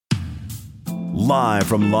Live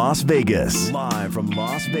from Las Vegas.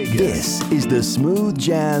 This is the Smooth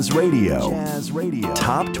Jazz Radio.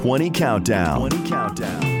 Top 20 Countdown.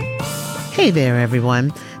 Hey there,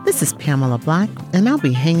 everyone. This is Pamela Black, and I'll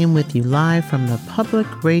be hanging with you live from the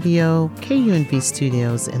Public Radio KUNV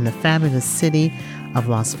studios in the fabulous city of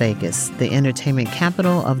Las Vegas, the entertainment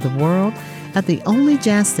capital of the world, at the only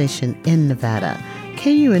jazz station in Nevada,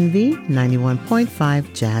 KUNV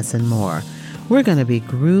 91.5 Jazz and More. We're going to be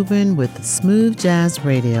grooving with the Smooth Jazz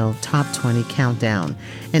Radio Top 20 Countdown,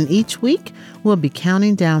 and each week we'll be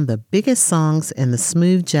counting down the biggest songs in the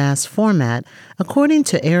smooth jazz format according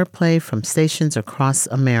to airplay from stations across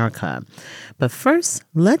America. But first,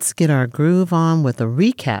 let's get our groove on with a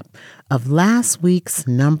recap of last week's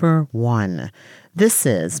number one. This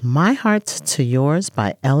is My Heart to Yours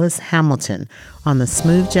by Ellis Hamilton on the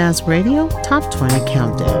Smooth Jazz Radio Top 20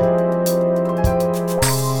 Countdown.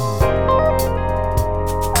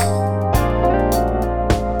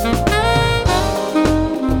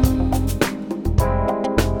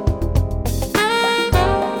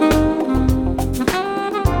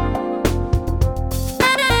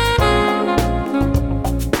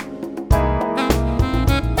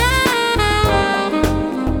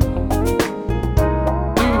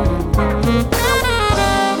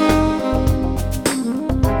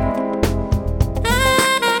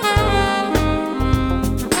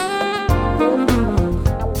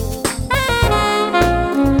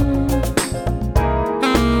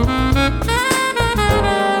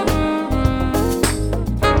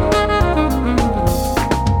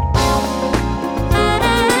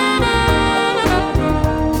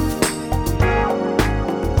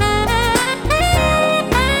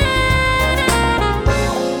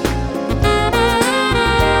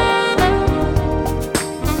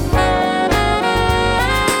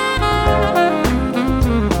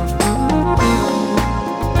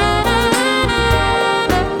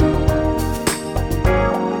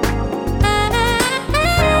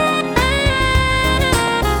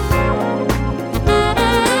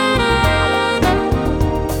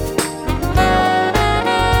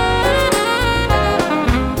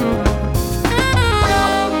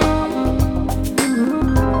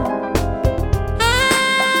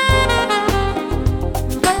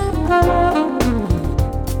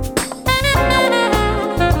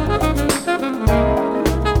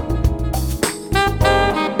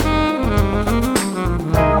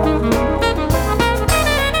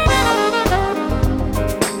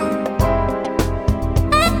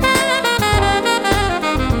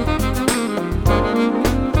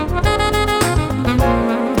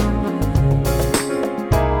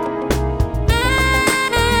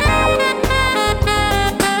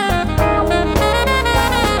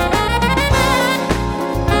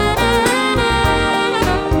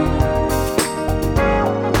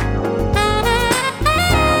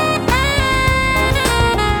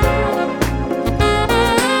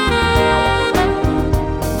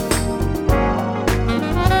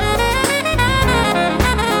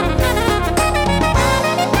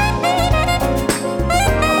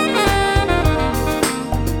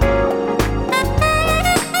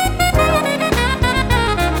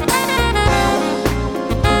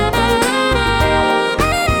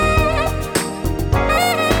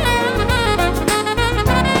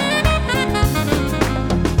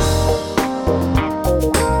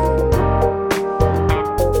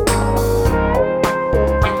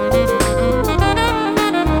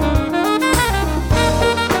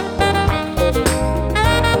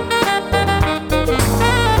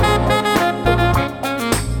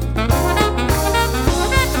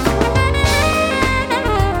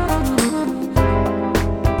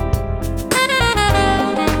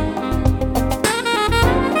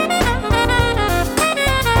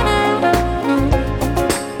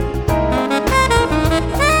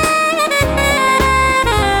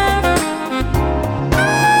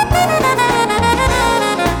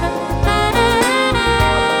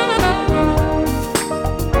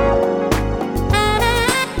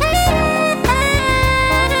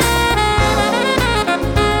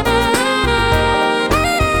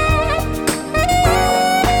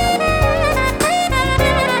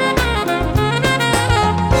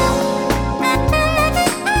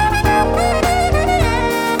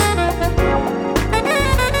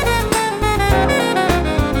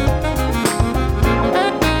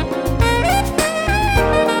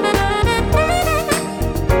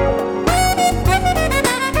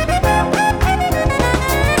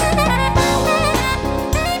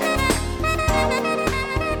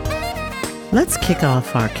 Let's kick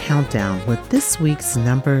off our countdown with this week's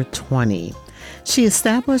number 20. She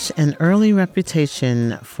established an early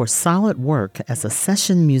reputation for solid work as a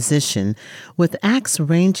session musician with acts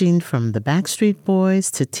ranging from the Backstreet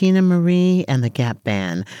Boys to Tina Marie and the Gap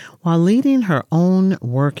Band, while leading her own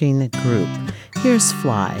working group. Here's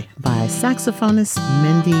Fly by saxophonist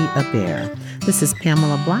Mindy Abair. This is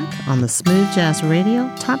Pamela Black on the Smooth Jazz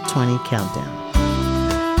Radio Top 20 Countdown.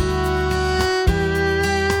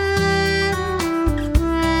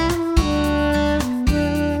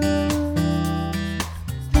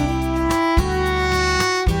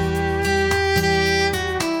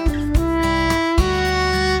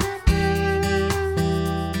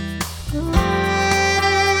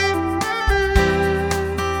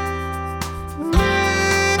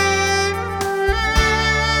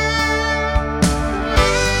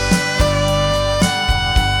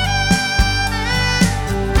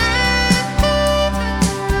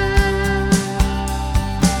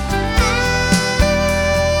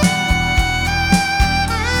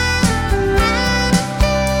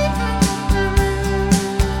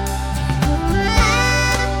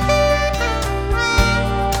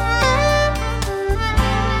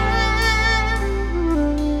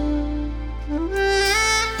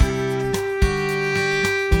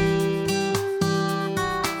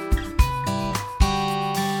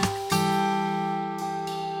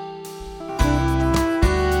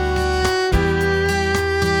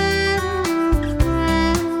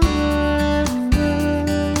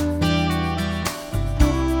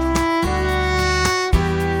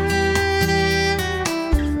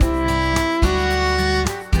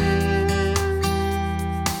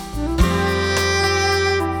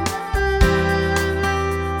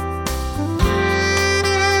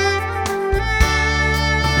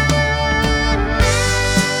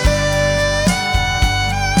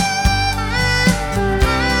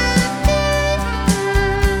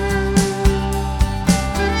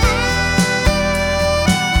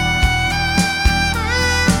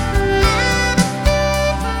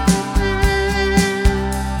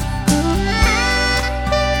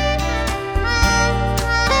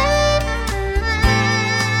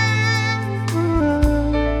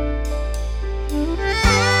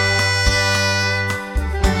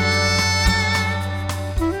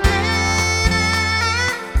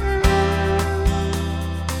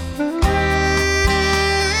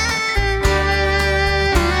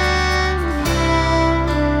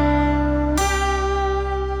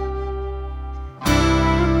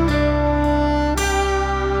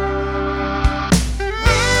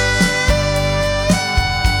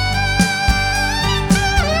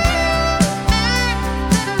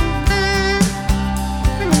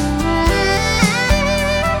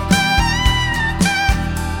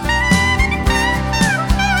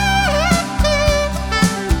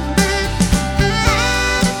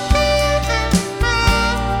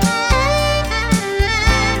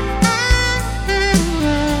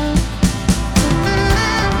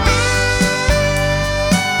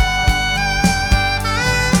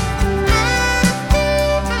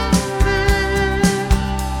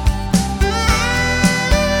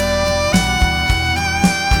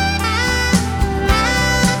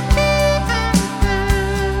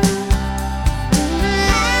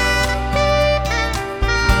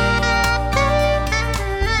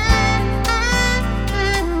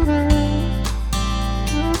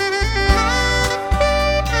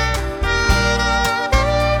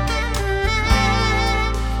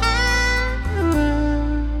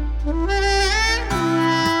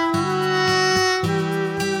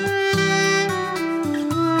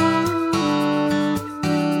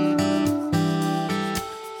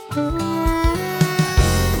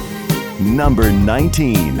 Number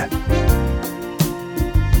 19.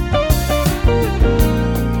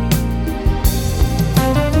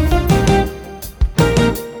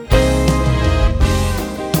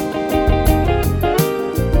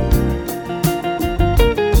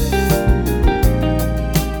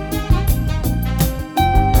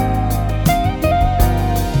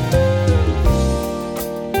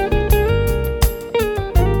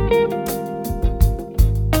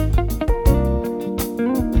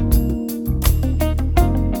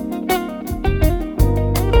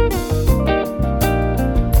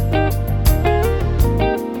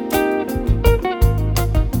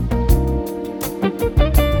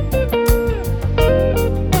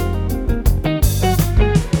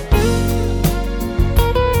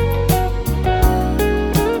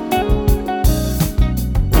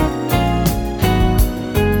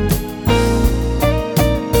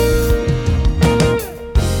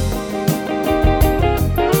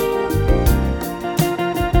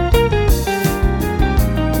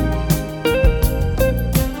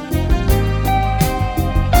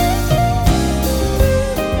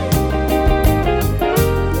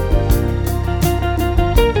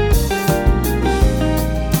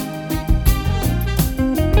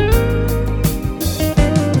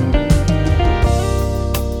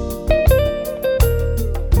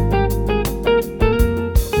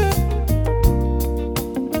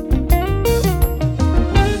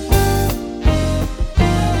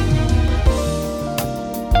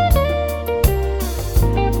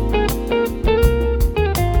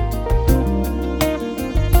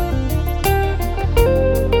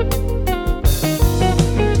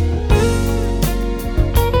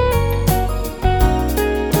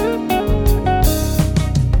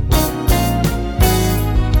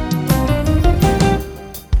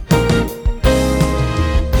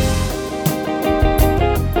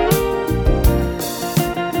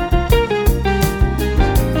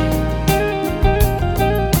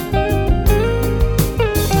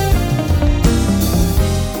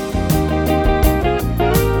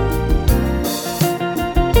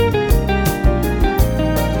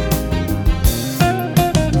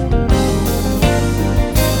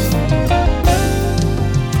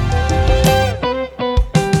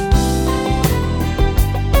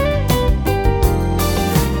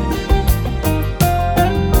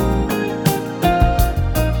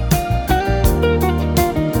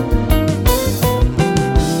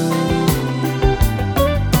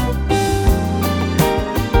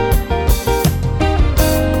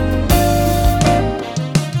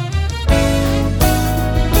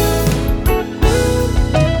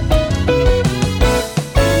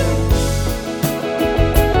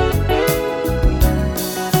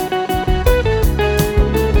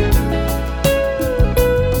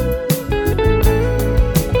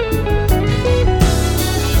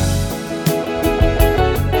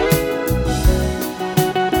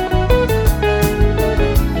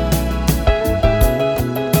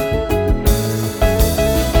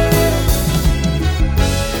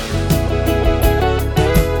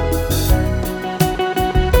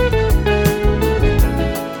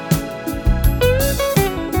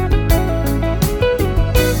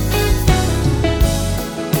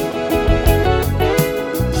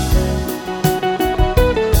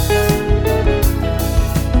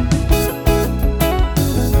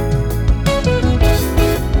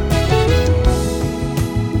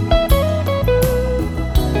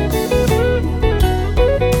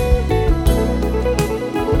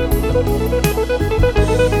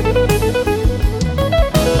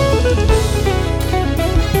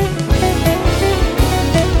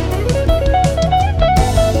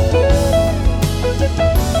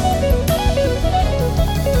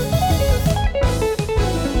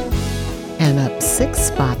 And up 6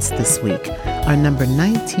 spots this week, our number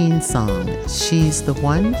 19 song, She's the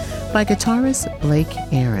One, by guitarist Blake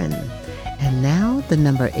Aaron. And now the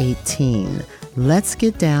number 18, Let's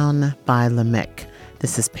Get Down by Lamech.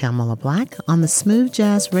 This is Pamela Black on the Smooth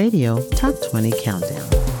Jazz Radio Top 20 Countdown.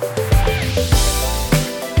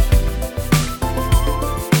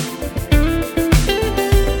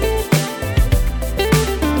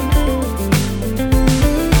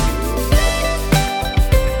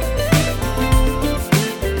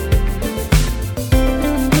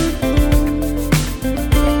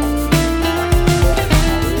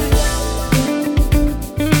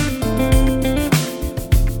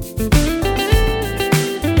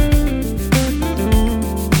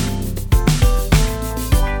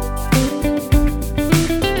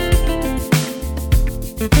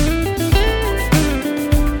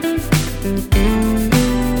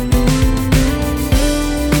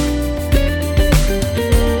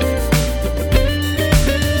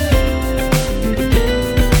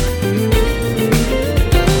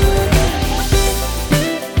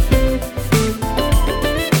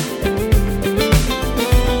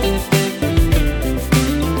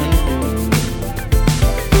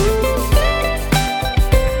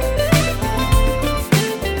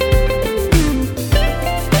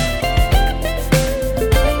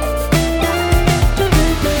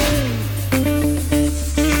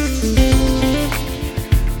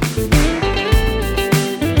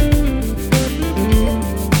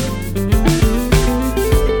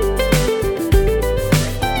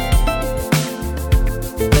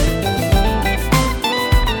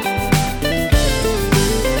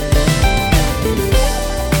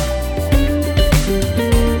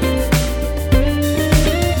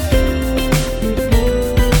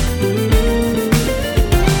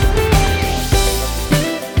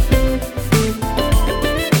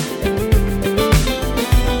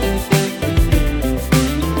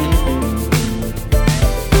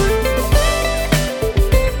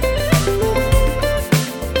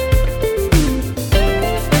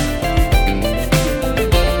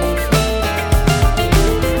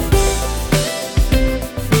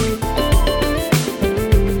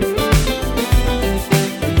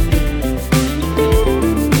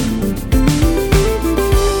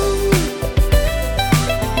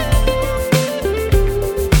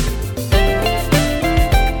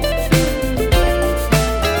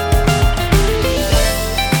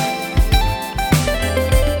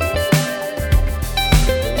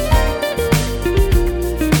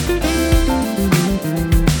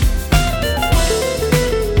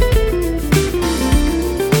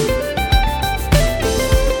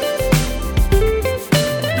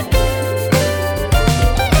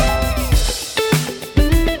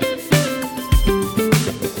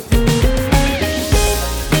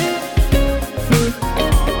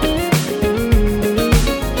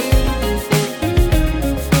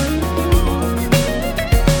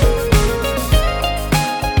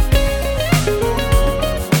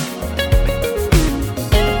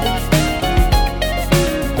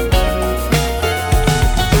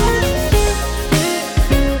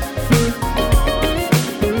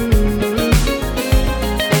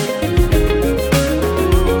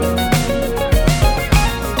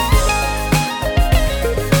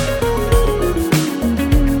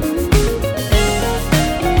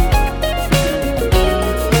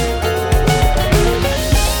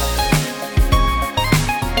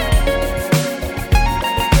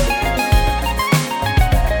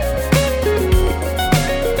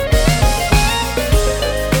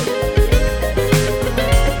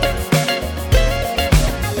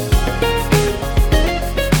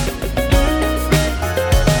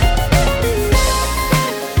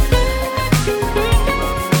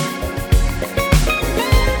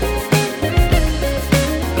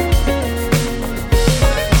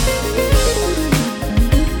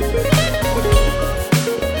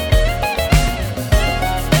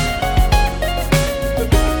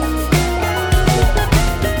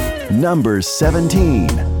 Number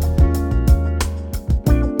 17.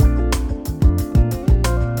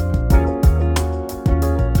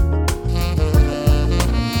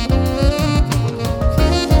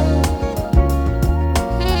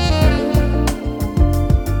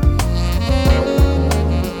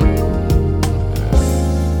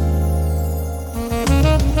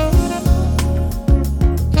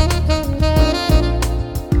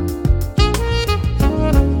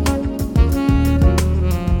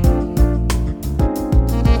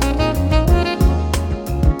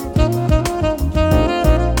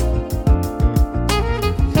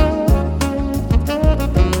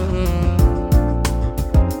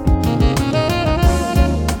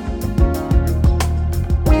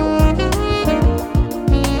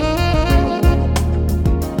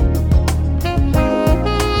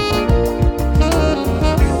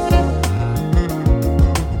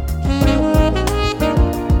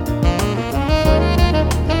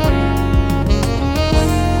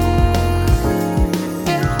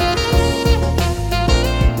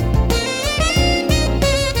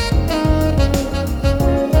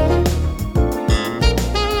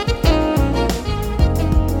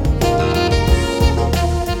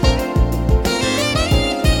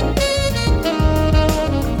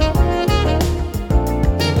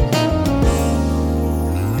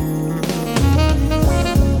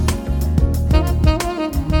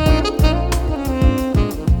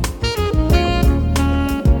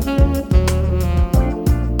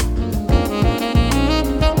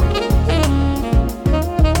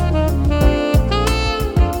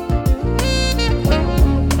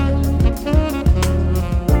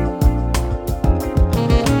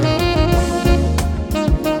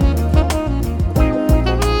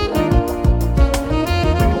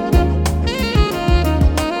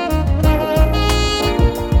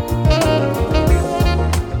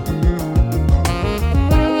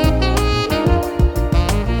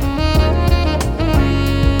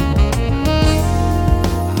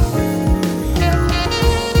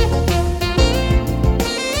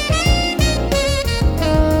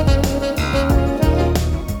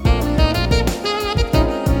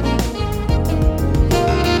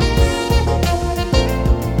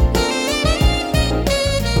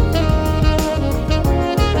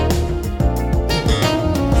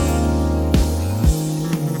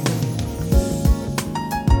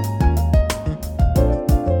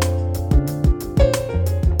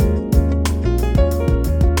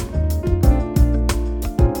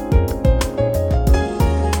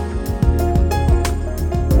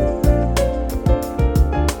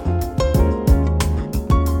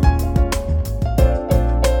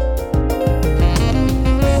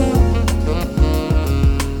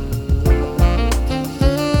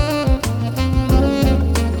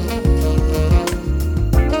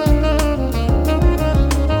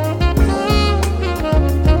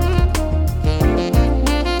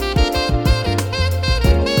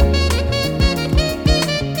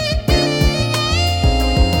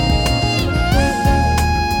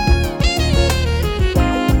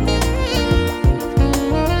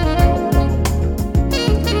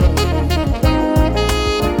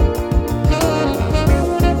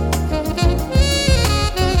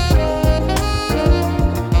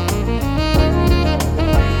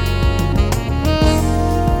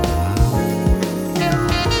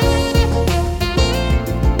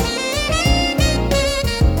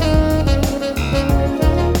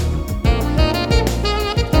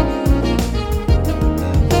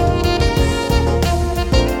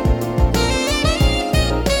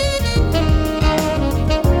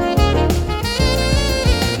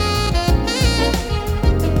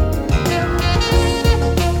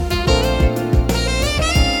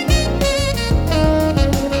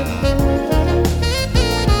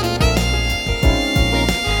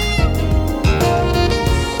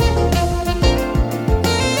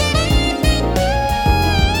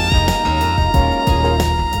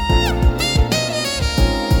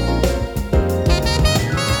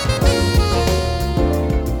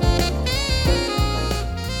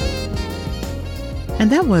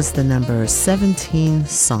 And that was the number 17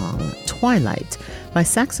 song, Twilight, by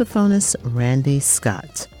saxophonist Randy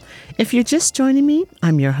Scott. If you're just joining me,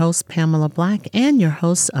 I'm your host, Pamela Black, and your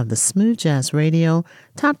host of the Smooth Jazz Radio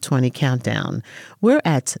Top 20 Countdown. We're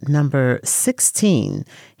at number 16.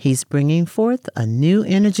 He's bringing forth a new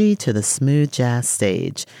energy to the smooth jazz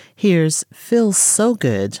stage. Here's Feels So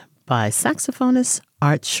Good by saxophonist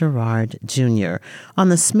Art Sherrard Jr. on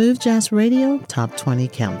the Smooth Jazz Radio Top 20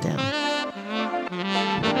 Countdown.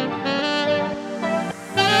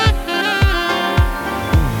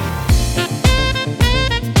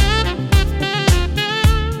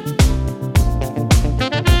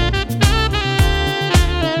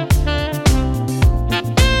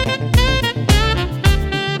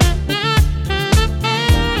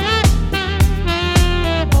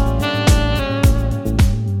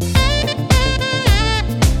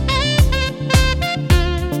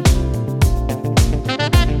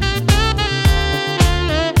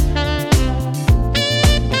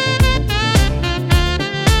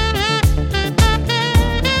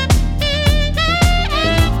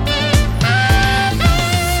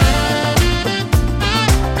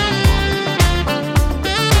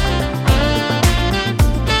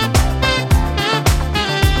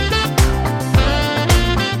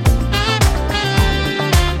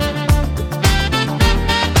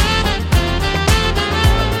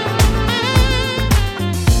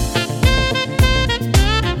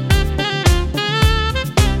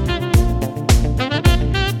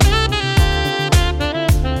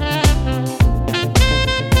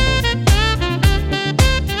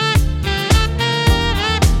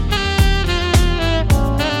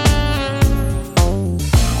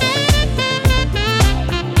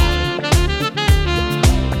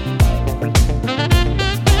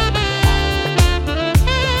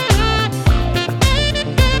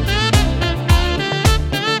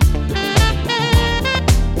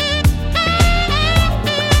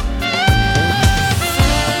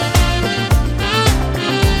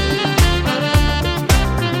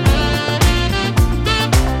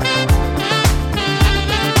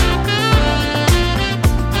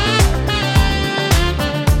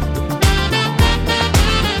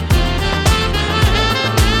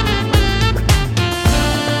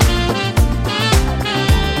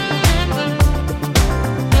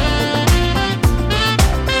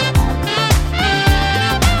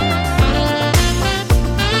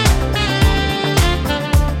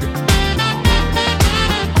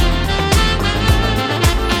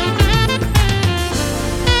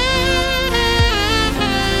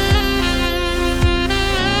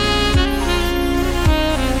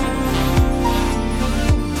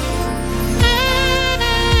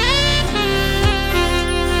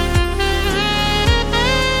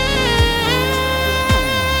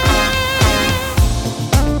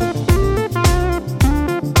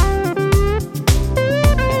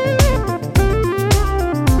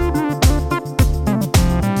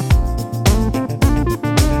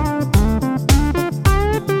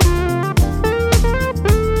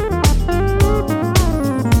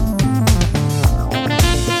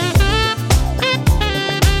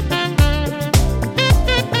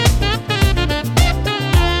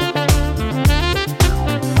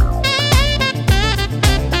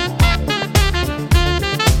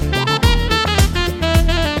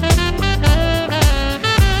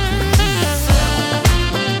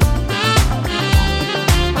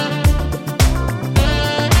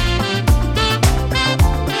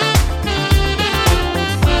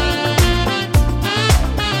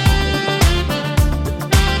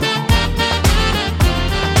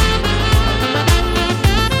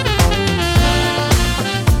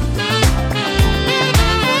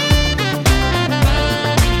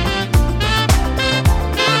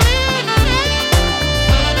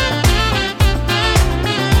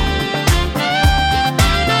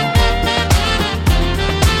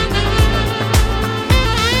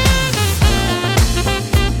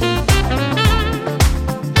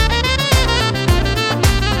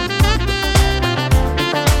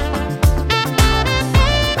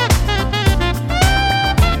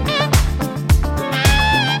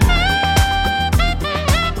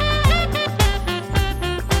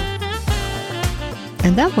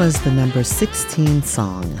 And that was the number 16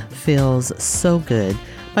 song, Feels So Good,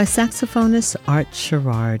 by saxophonist Art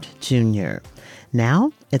Sherrard Jr.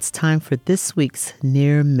 Now, it's time for this week's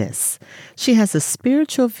Near Miss. She has a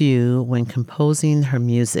spiritual view when composing her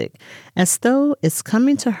music, as though it's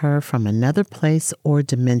coming to her from another place or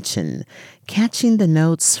dimension, catching the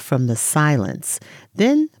notes from the silence,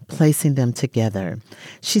 then placing them together.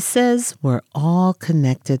 She says we're all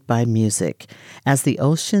connected by music, as the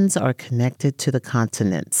oceans are connected to the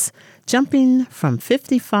continents, jumping from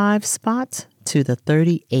 55 spot to the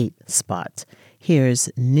 38 spot. Here's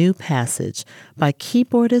New Passage by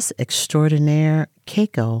keyboardist extraordinaire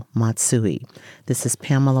Keiko Matsui. This is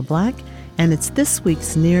Pamela Black, and it's this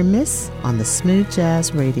week's Near Miss on the Smooth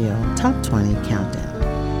Jazz Radio Top 20 Countdown.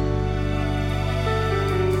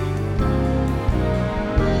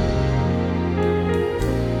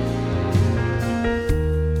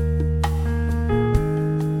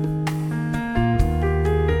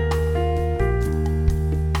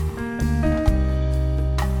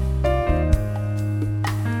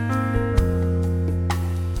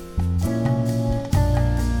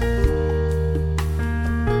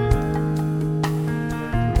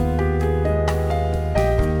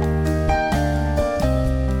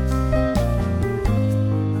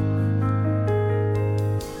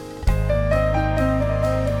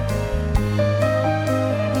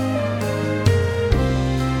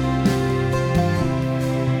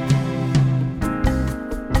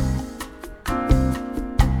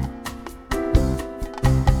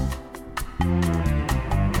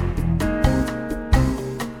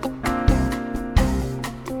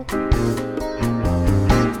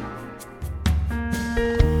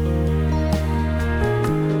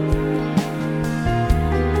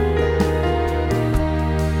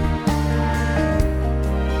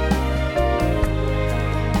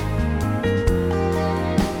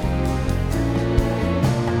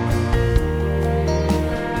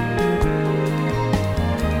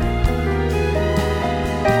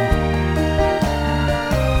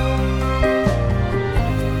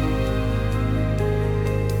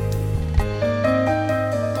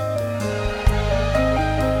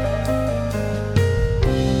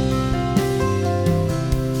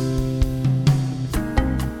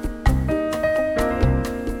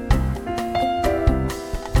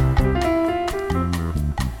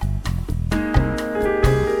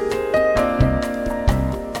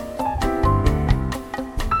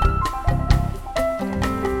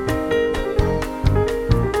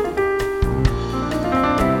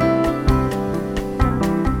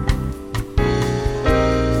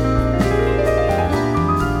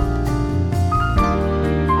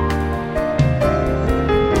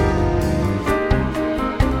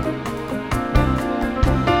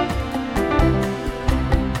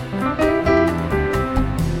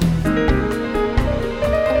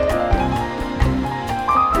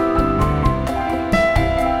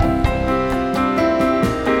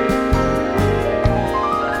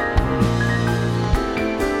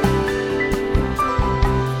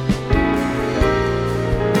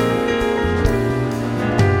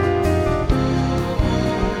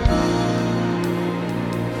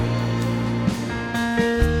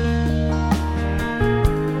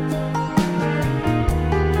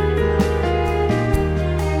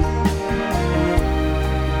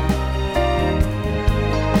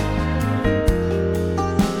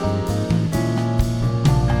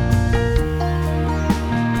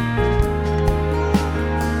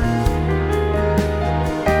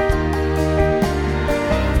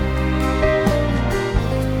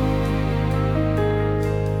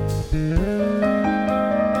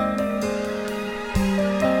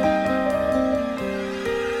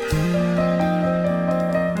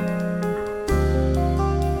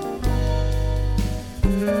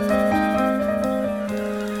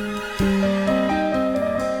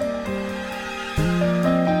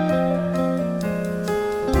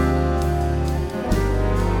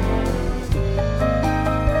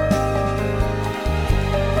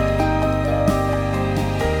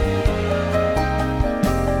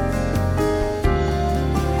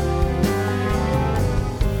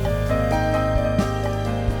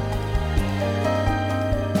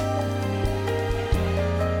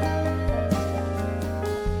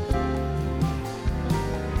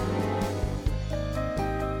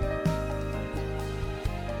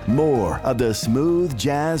 More of the Smooth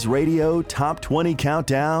Jazz Radio Top 20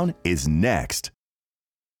 Countdown is next.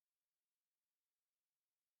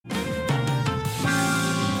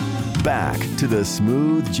 Back to the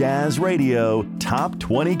Smooth Jazz Radio Top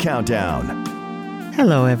 20 Countdown.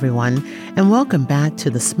 Hello, everyone, and welcome back to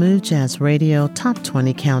the Smooth Jazz Radio Top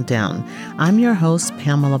 20 Countdown. I'm your host,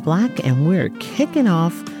 Pamela Black, and we're kicking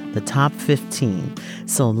off the top 15.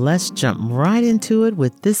 So let's jump right into it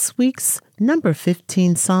with this week's number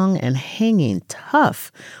 15 song and hanging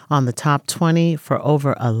tough on the top 20 for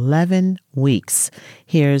over 11 weeks.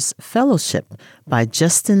 Here's Fellowship by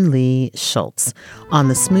Justin Lee Schultz on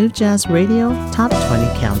the Smooth Jazz Radio Top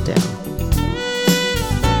 20 Countdown.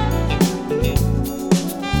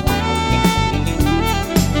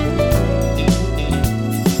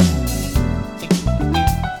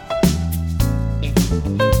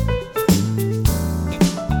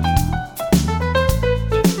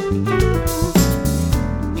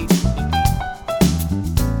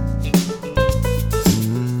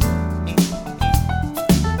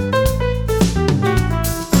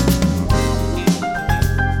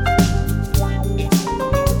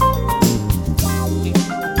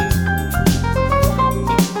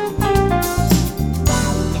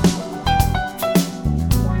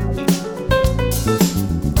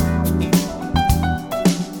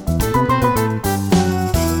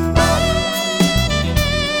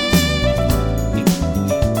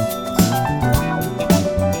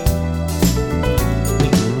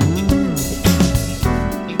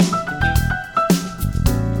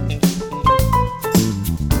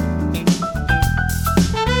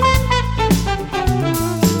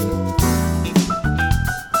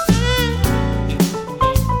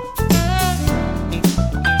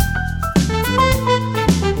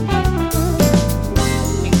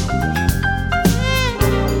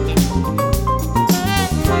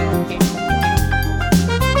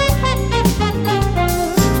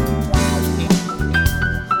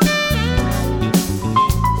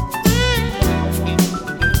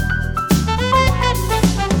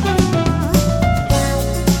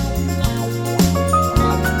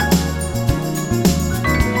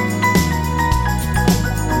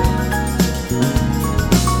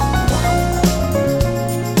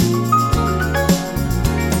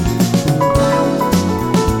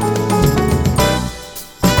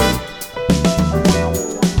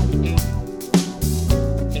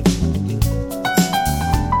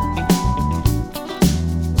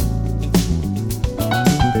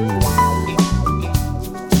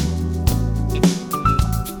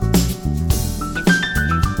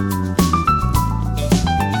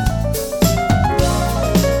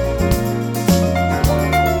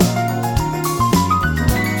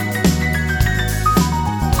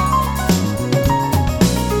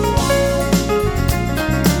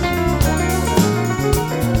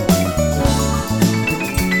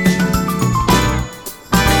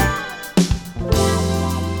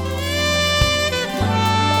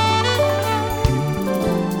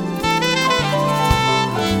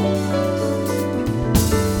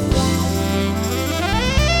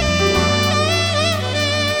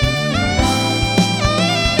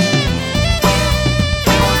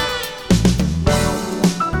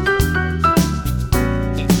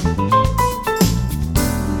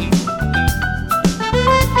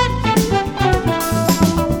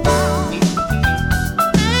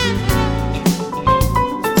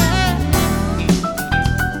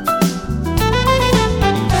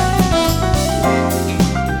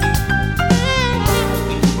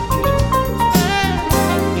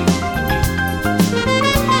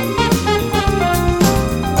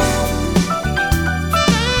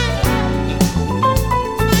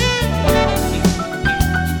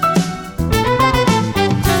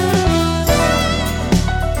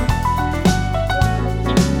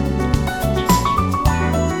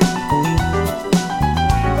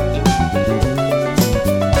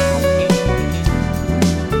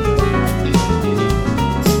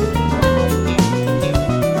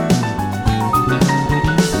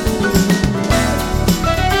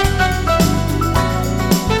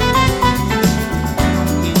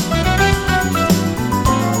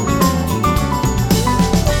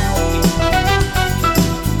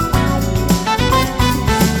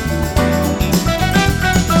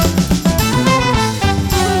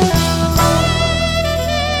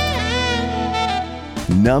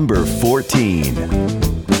 Number 14.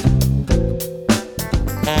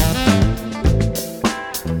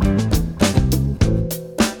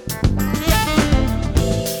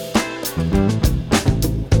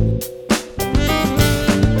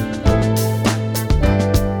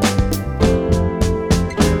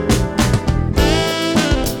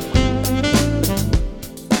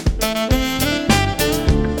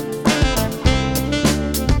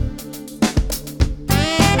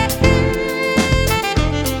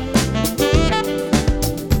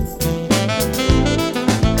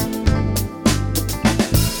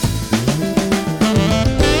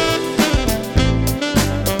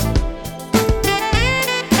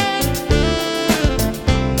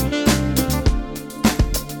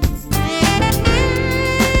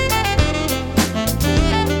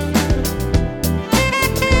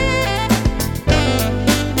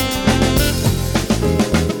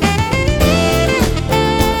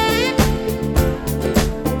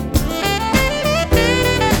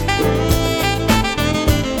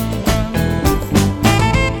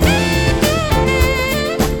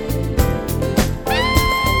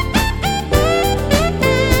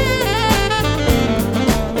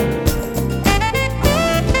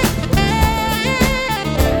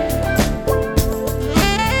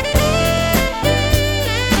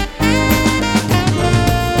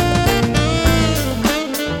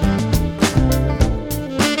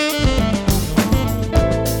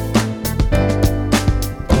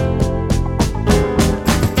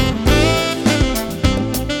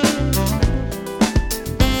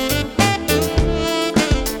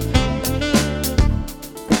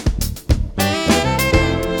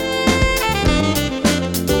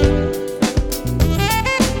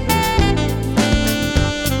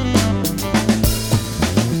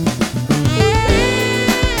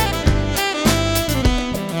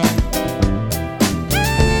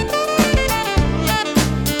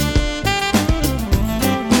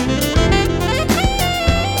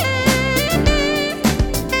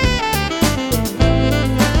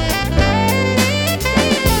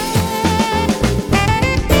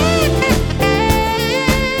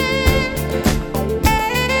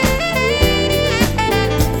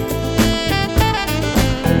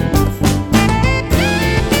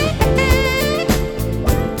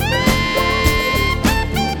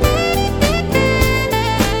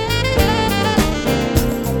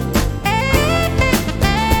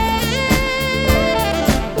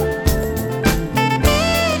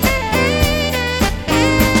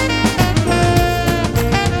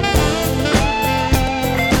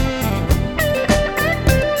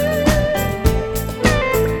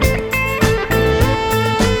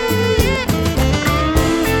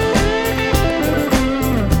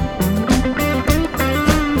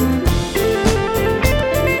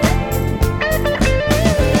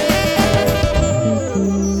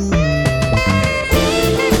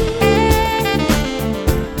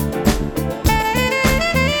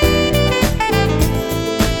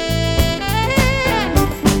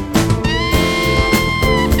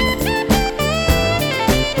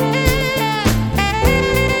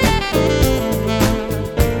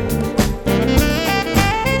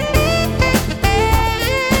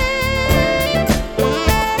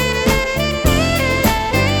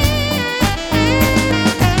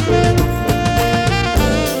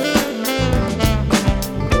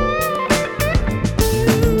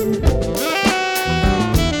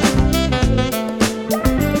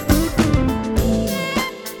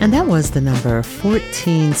 was the number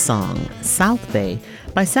 14 song, South Bay,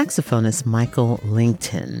 by saxophonist Michael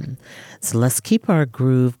Lington. So let's keep our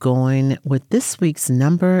groove going with this week's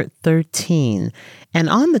number 13, and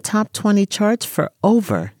on the top 20 charts for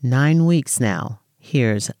over 9 weeks now.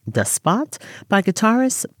 Here's The Spot by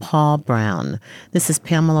guitarist Paul Brown. This is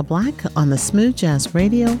Pamela Black on the Smooth Jazz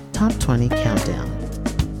Radio Top 20 Countdown.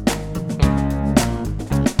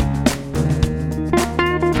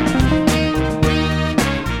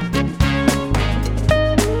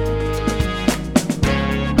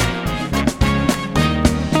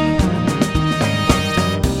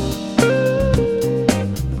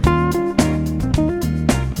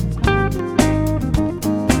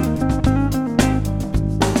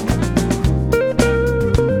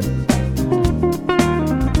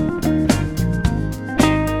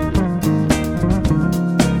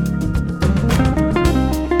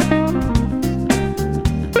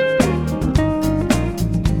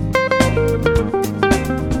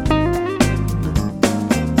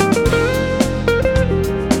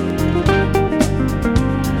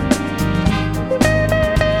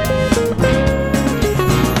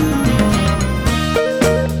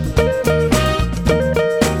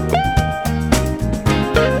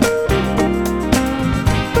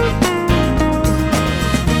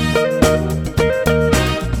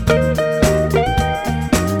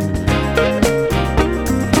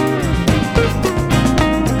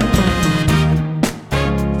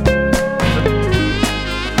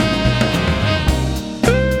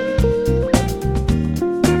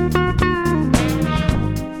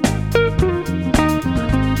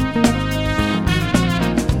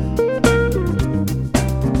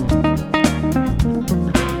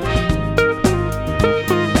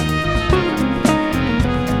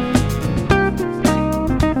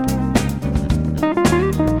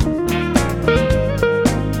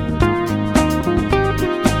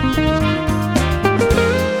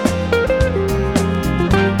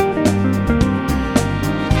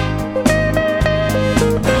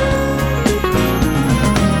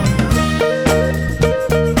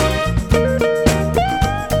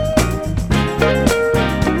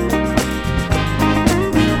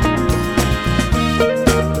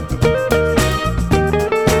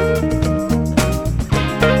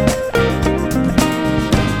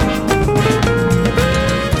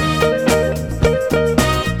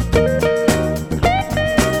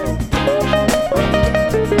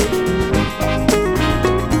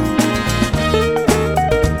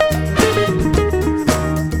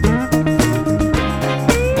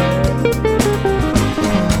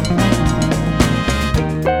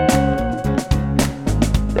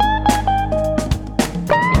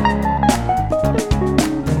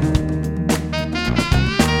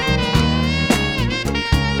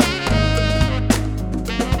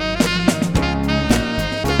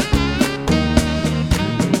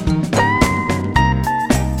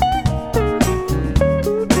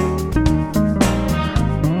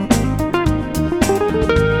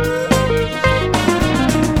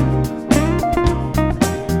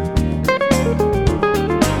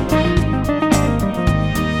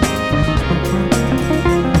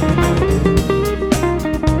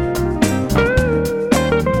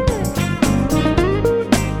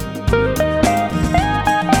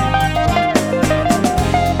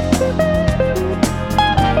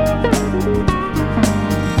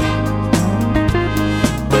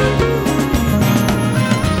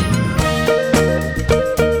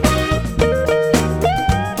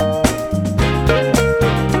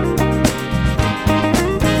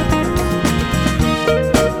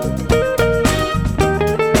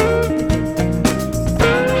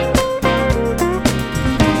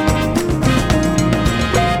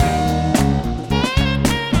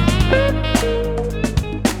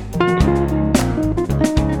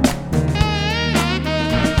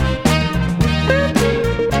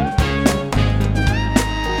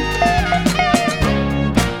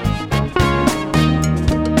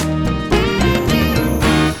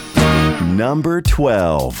 Number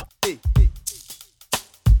 12.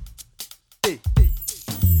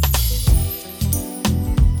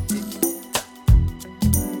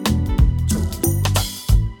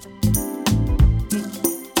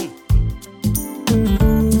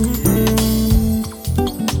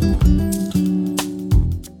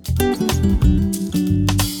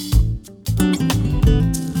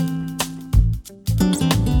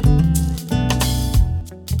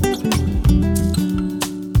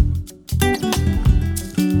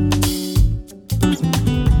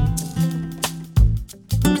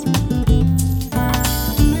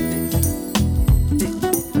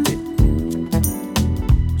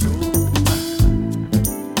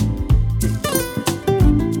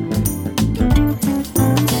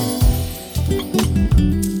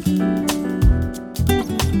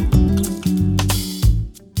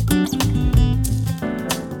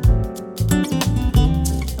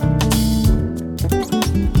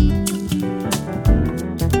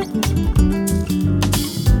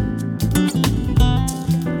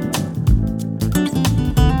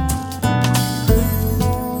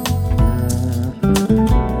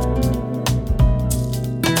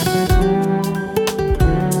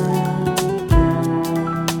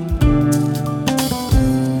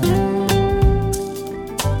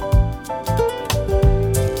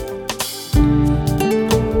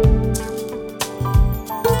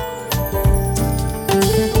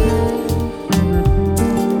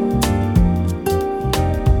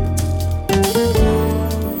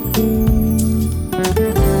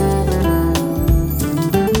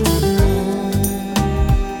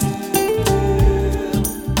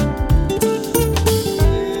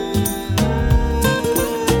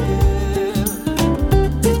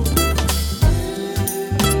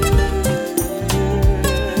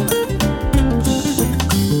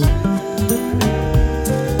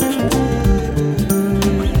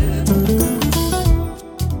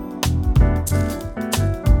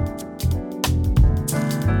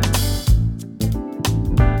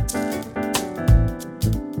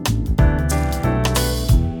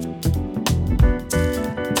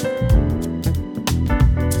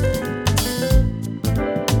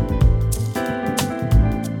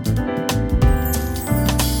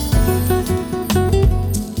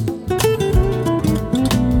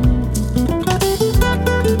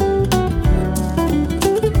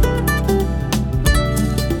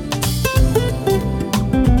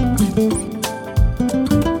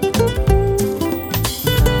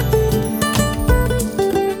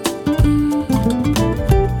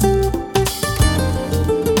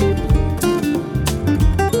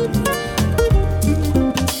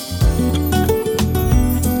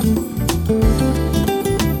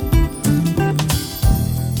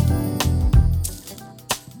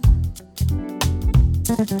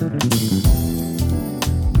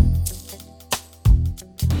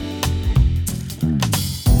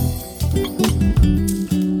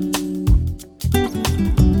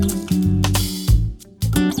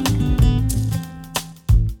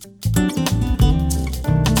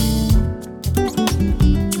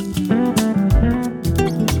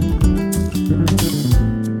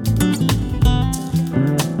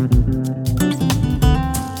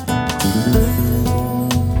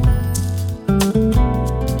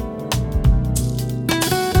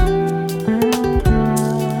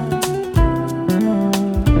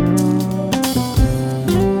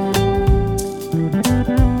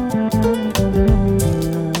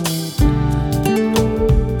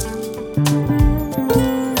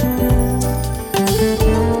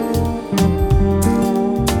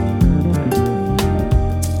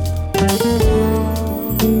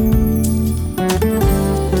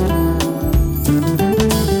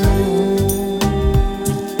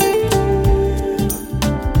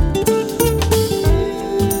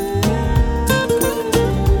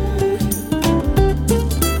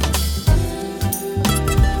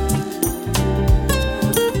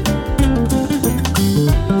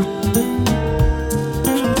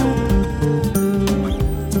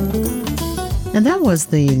 was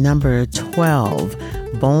the number 12,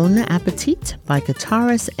 Bon Appetit by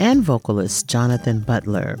guitarist and vocalist Jonathan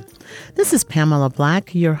Butler. This is Pamela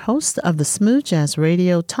Black, your host of the Smooth Jazz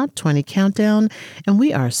Radio Top 20 Countdown, and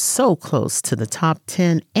we are so close to the top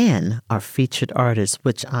 10 and our featured artist,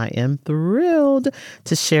 which I am thrilled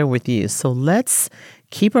to share with you. So let's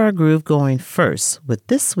keep our groove going first with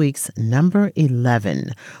this week's number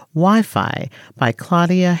 11, Wi-Fi by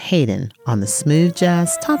Claudia Hayden on the Smooth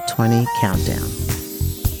Jazz Top 20 Countdown.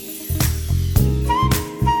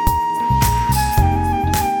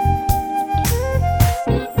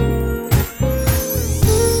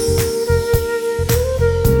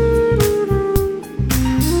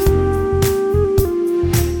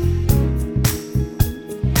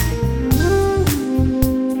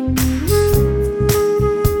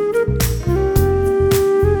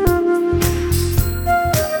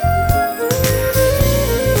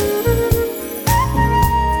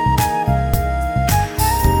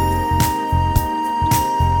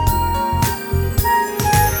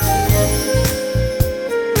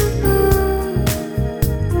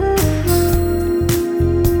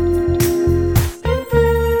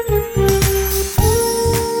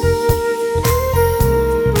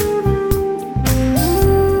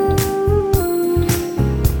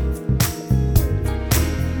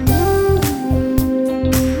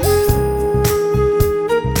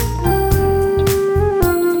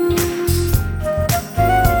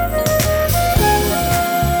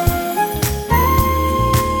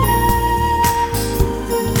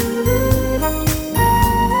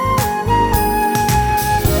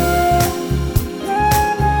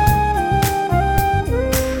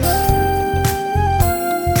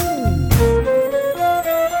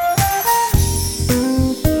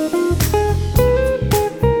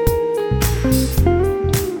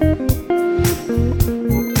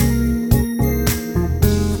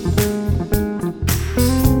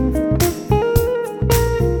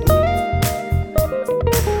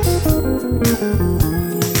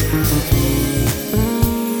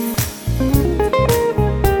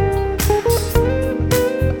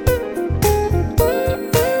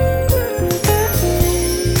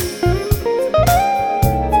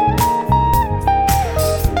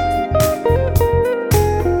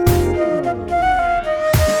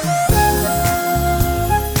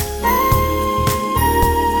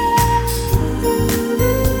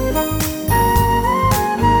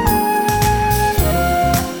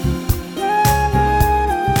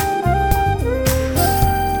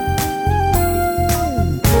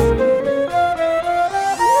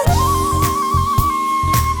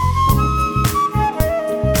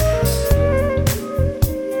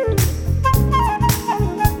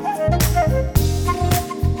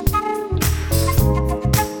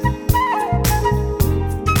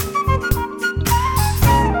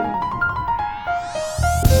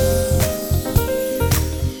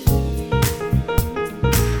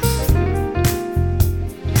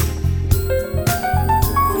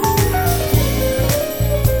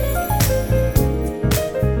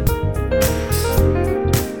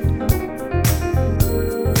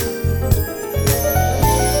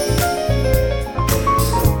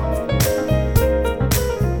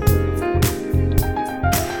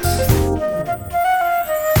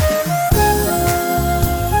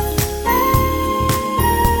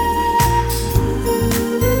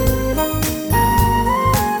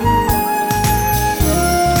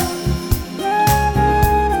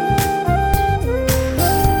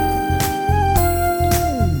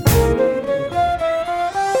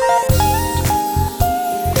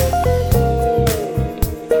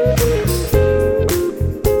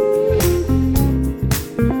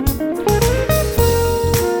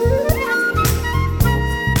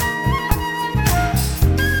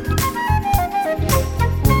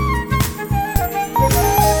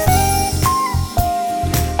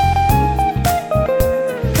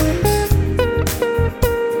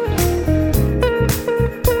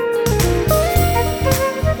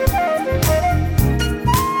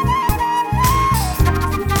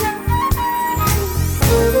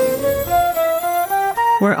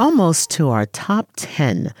 We're almost to our top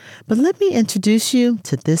 10, but let me introduce you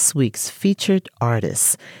to this week's featured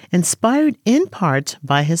artist. Inspired in part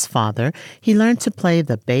by his father, he learned to play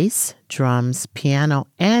the bass, drums, piano,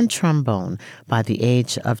 and trombone by the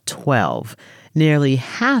age of 12. Nearly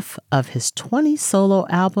half of his 20 solo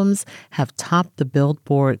albums have topped the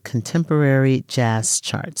Billboard Contemporary Jazz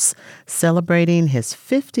charts. Celebrating his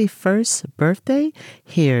 51st birthday,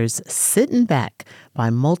 here's Sittin' Back by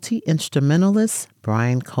multi-instrumentalist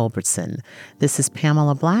Brian Culbertson. This is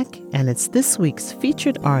Pamela Black, and it's this week's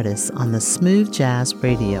featured artist on the Smooth Jazz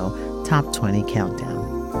Radio Top 20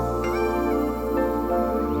 Countdown.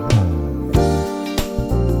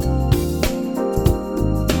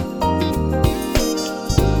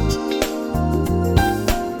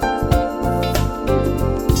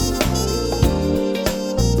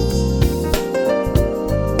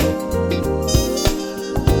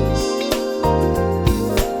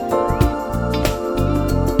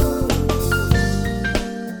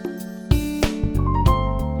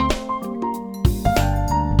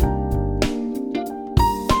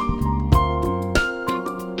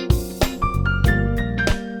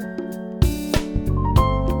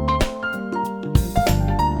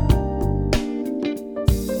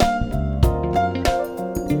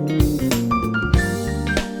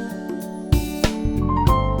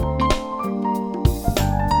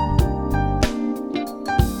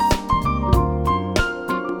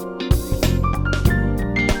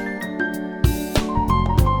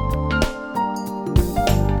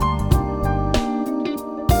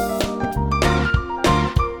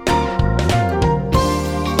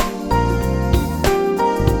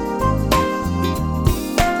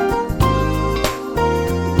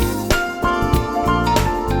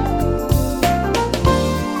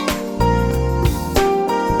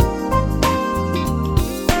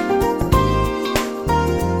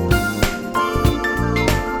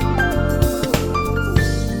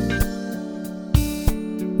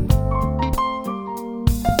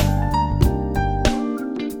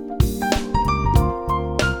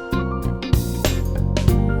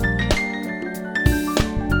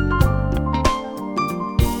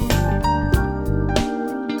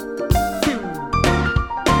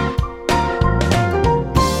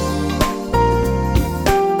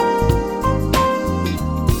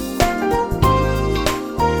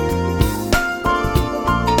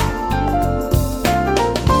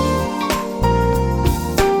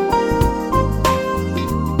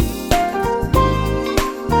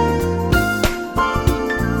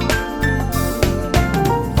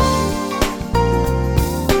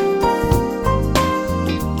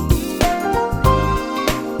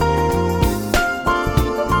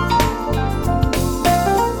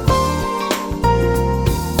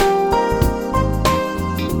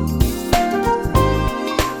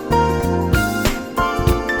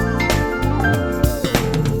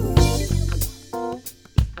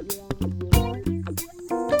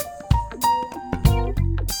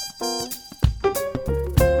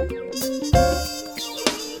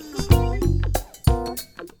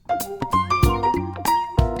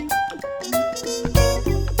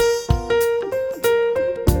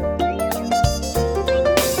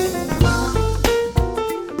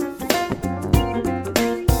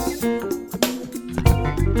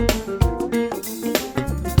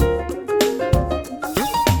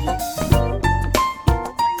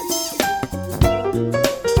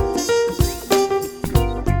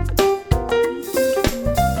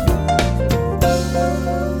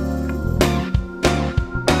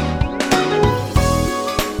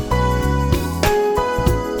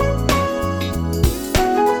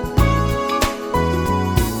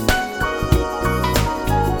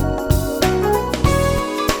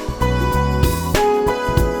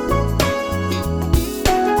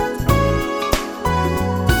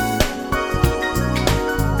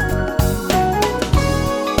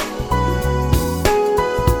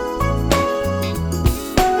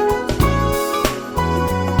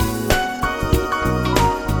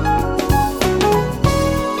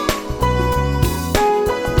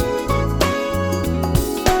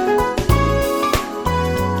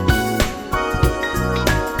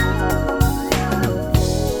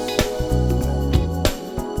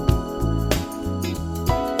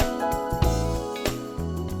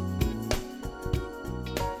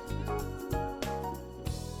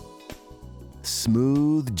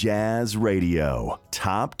 Jazz Radio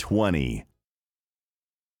Top 20.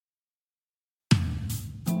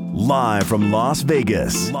 Live from Las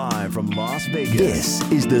Vegas. This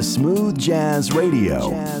is the Smooth Jazz Radio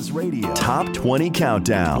Top 20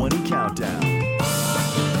 Countdown.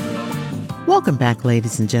 Welcome back,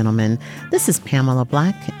 ladies and gentlemen. This is Pamela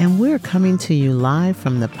Black, and we're coming to you live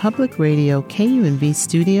from the Public Radio KUNV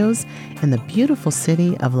studios in the beautiful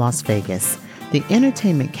city of Las Vegas, the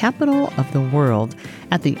entertainment capital of the world,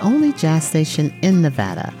 at the only jazz station in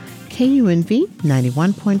Nevada, KUNV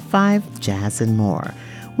 91.5 Jazz and More.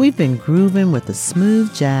 We've been grooving with the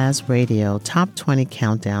Smooth Jazz Radio Top 20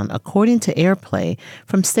 Countdown according to airplay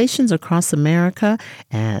from stations across America,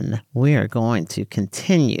 and we're going to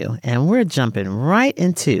continue, and we're jumping right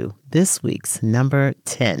into this week's number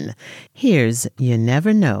 10. Here's You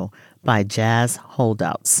Never Know by Jazz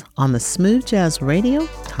Holdouts on the Smooth Jazz Radio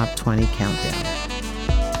Top 20 Countdown.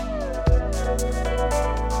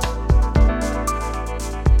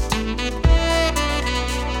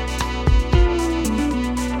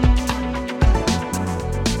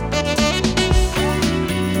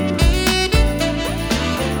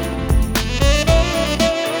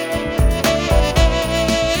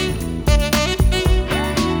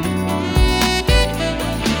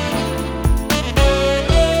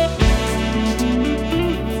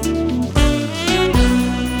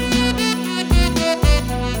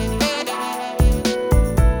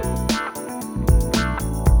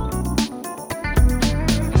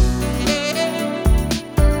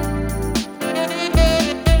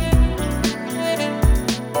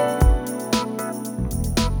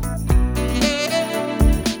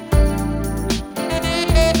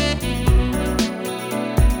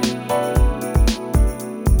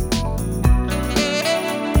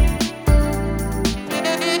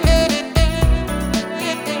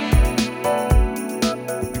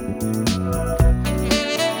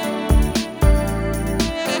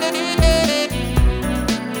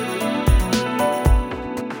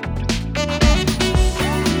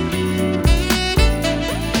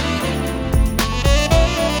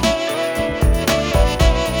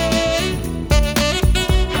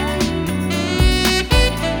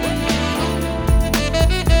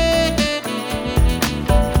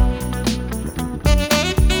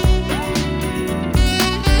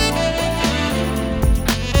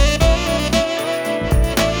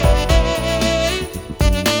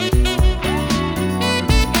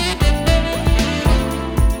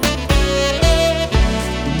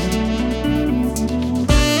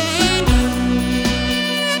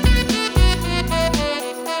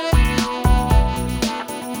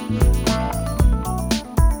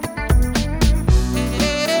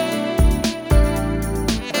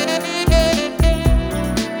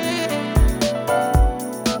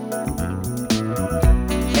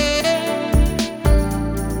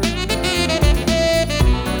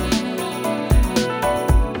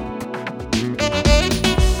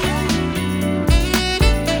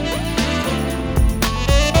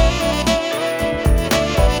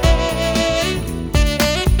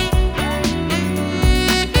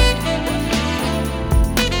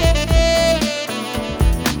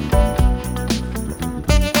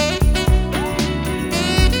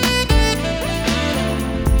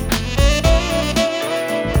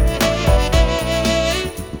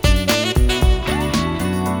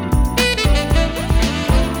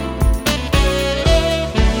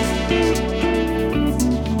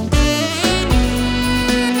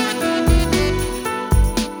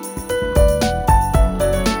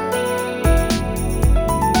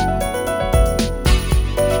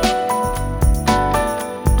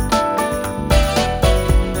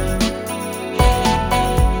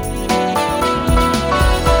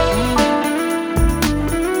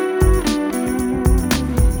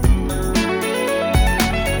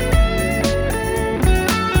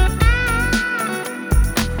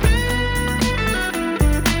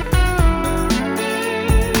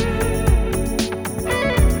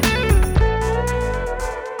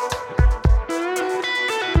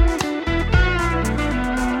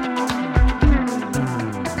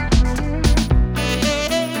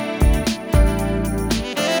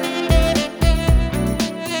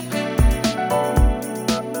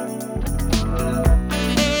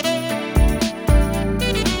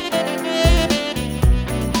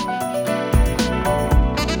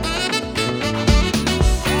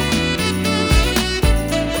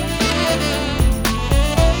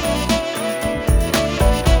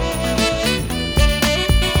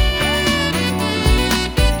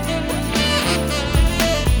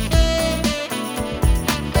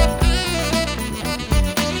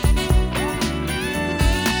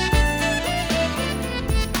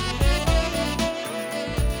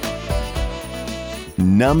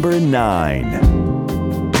 number 9.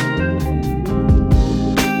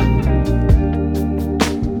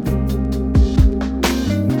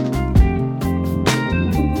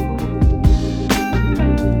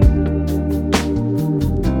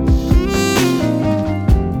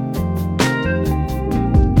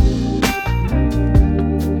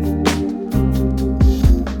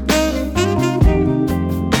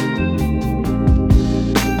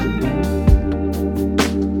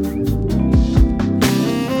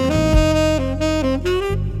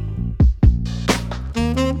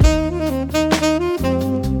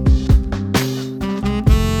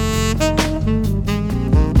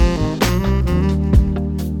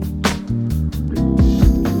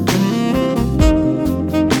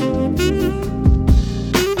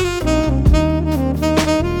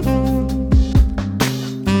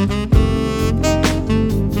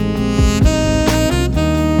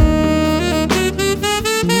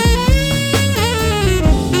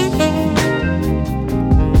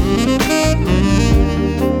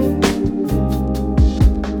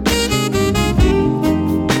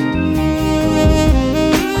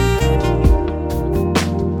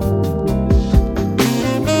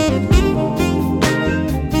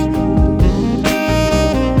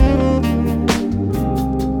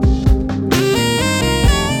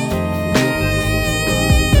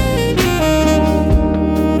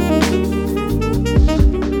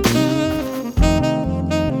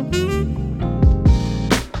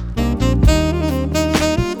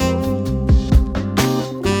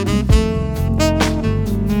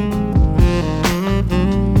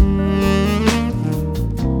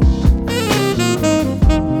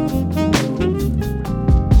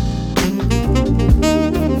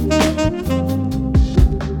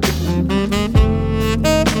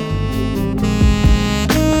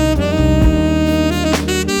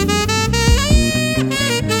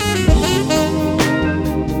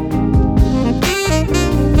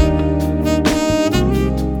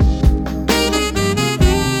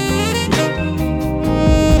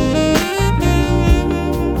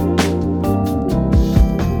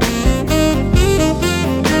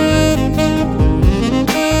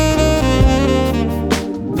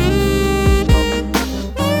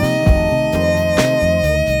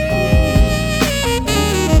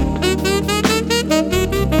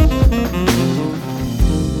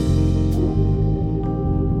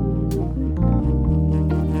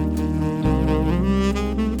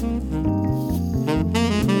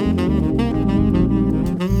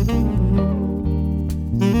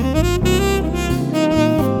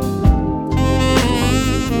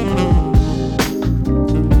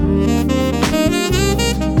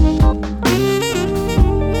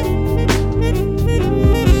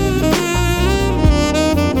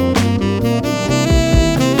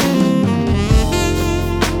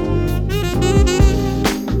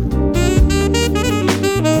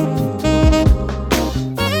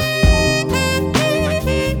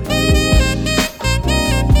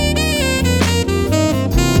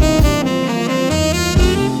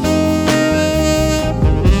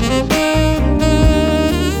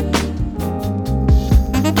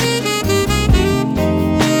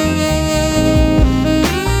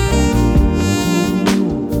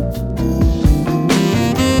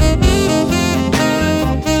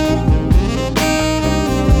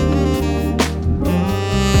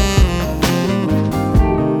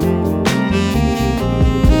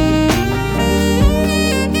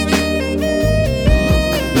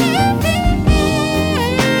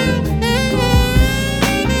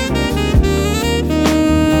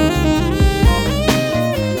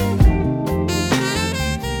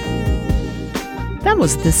 That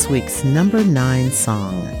was this week's number 9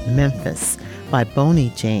 song, Memphis, by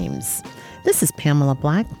Boney James. This is Pamela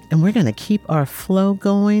Black, and we're going to keep our flow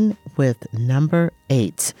going with number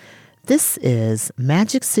 8. This is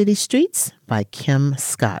Magic City Streets by Kim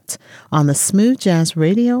Scott on the Smooth Jazz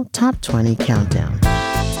Radio Top 20 Countdown.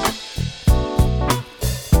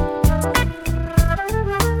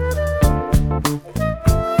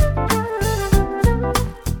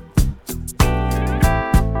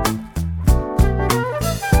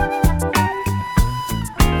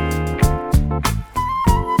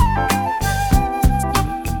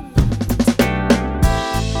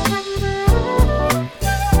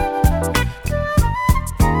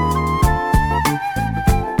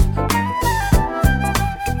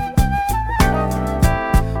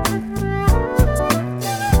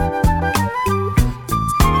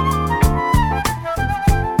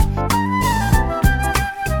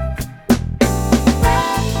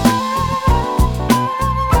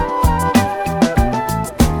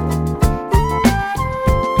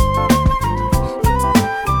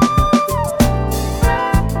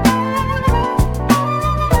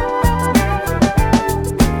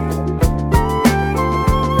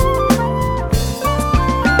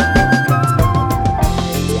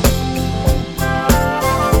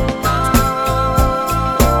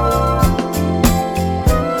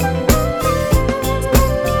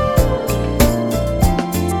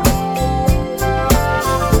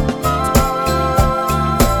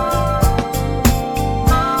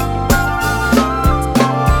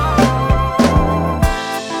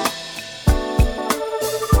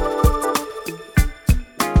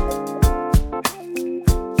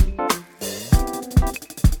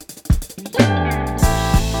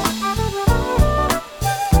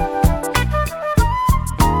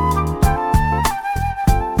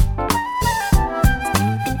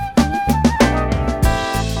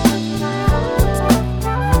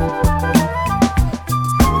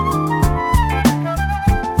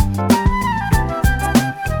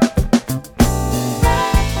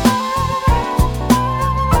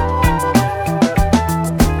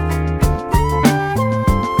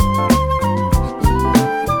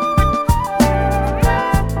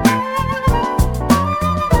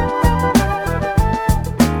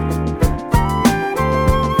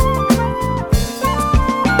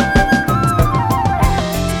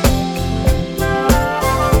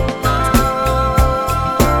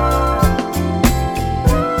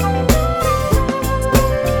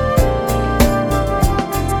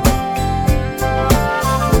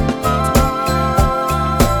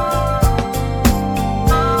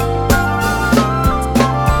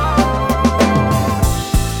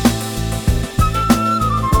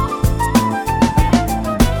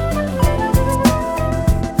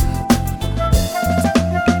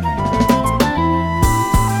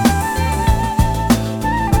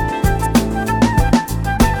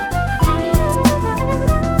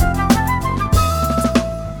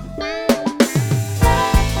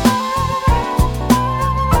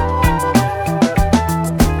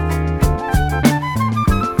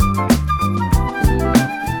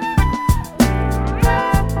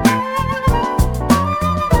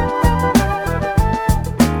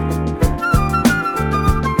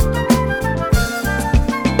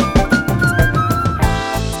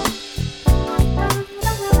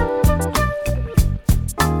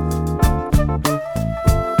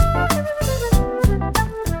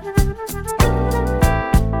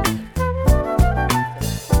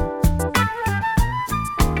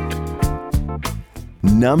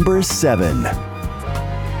 Number 7.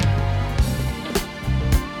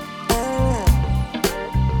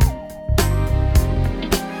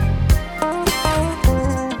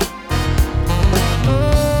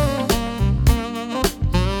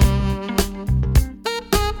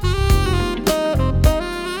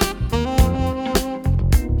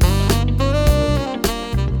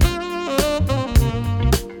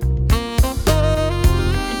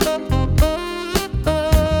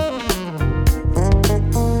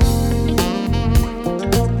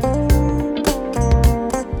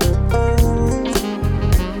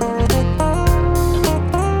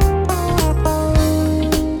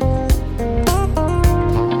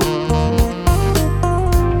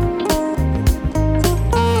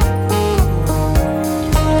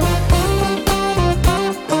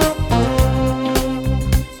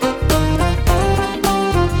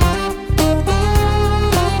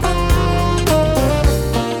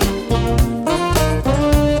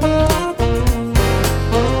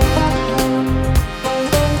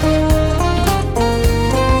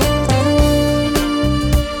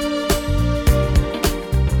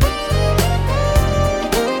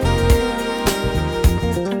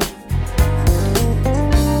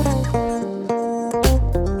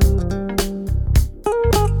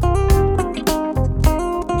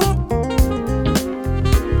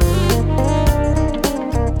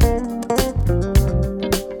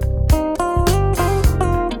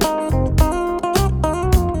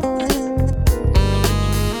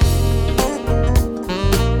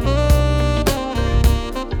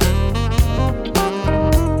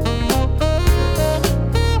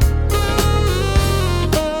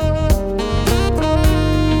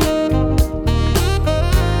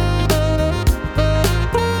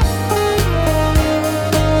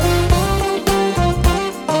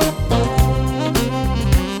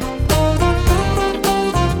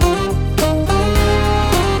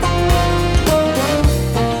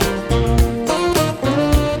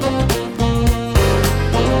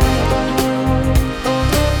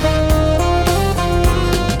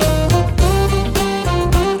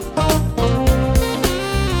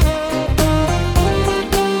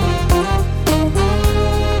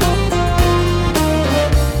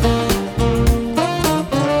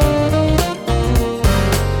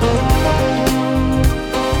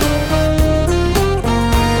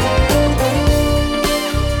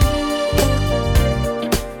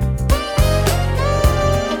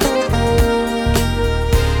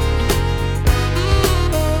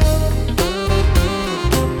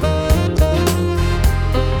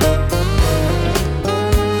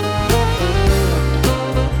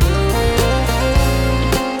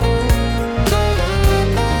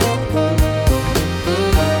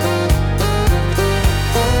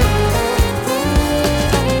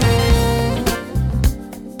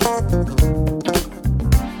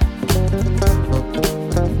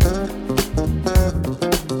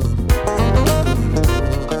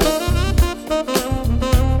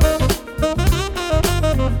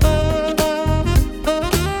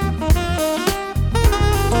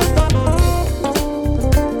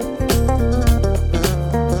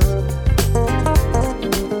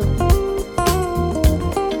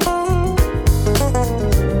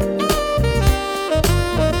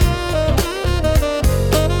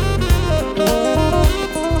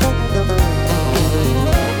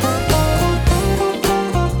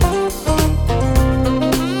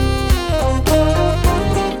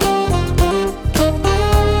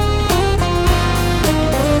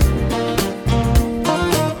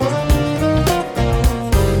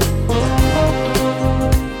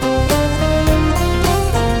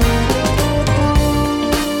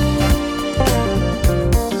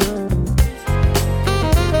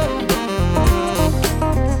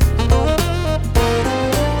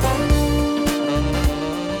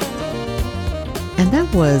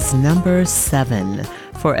 Was number 7,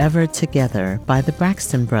 Forever Together by the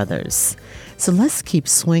Braxton Brothers. So let's keep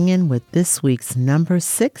swinging with this week's number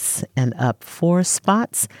 6 and up 4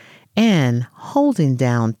 spots and holding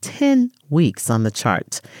down 10 weeks on the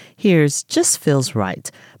chart. Here's Just Feels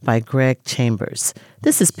Right by Greg Chambers.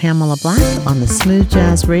 This is Pamela Black on the Smooth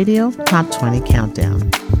Jazz Radio Top 20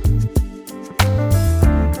 Countdown.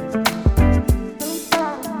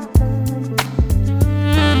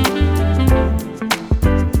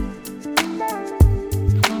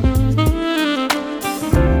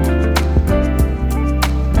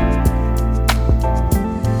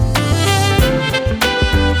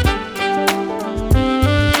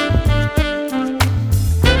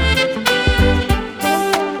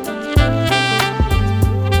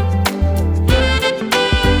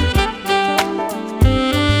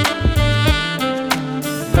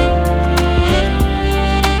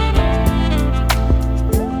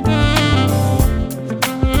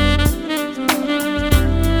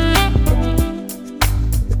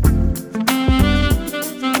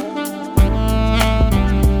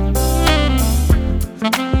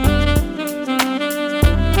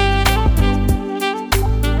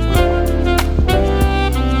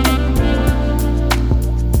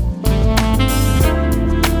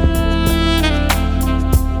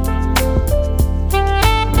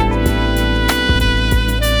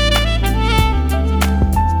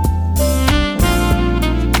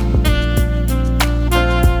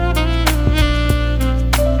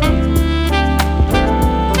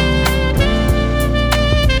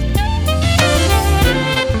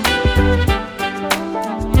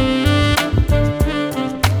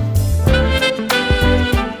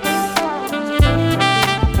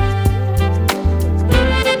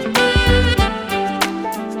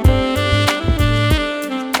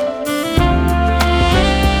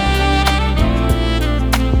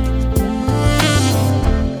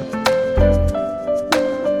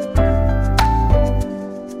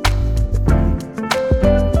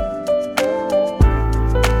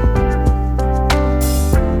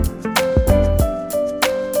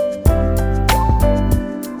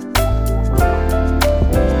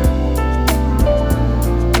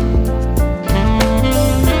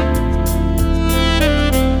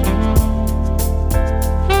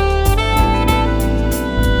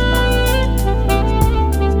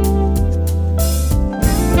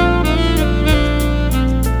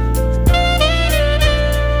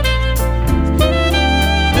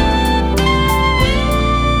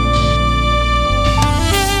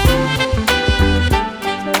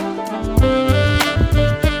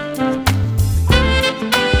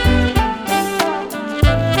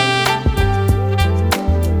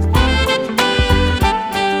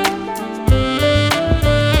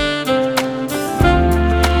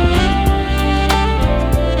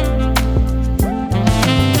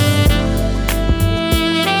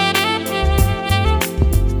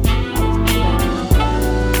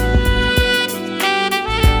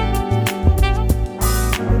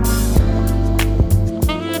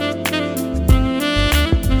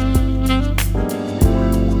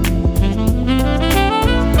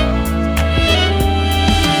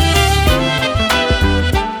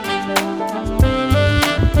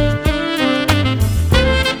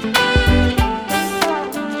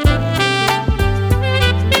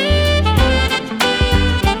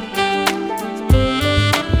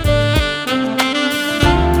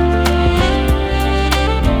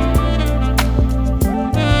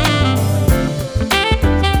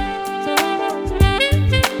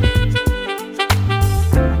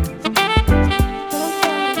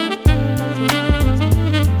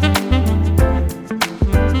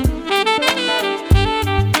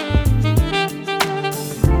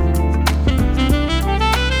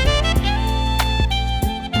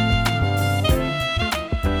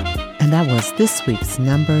 is this week's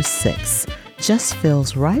number 6, Just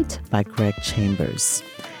Feels Right by Greg Chambers.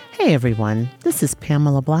 Hey everyone, this is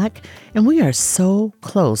Pamela Black, and we are so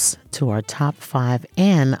close to our top 5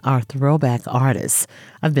 and our throwback artists.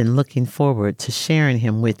 I've been looking forward to sharing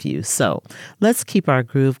him with you, so let's keep our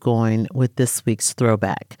groove going with this week's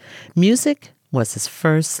throwback. Music was his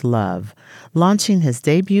first love, launching his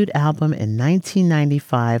debut album in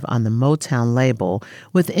 1995 on the Motown label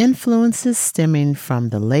with influences stemming from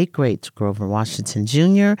the late great Grover Washington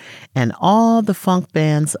Jr. and all the funk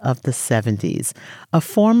bands of the 70s. A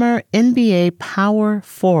former NBA power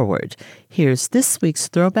forward, here's this week's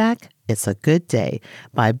throwback, It's a Good Day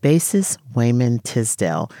by bassist Wayman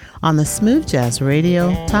Tisdale on the Smooth Jazz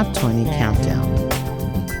Radio Top 20 Countdown.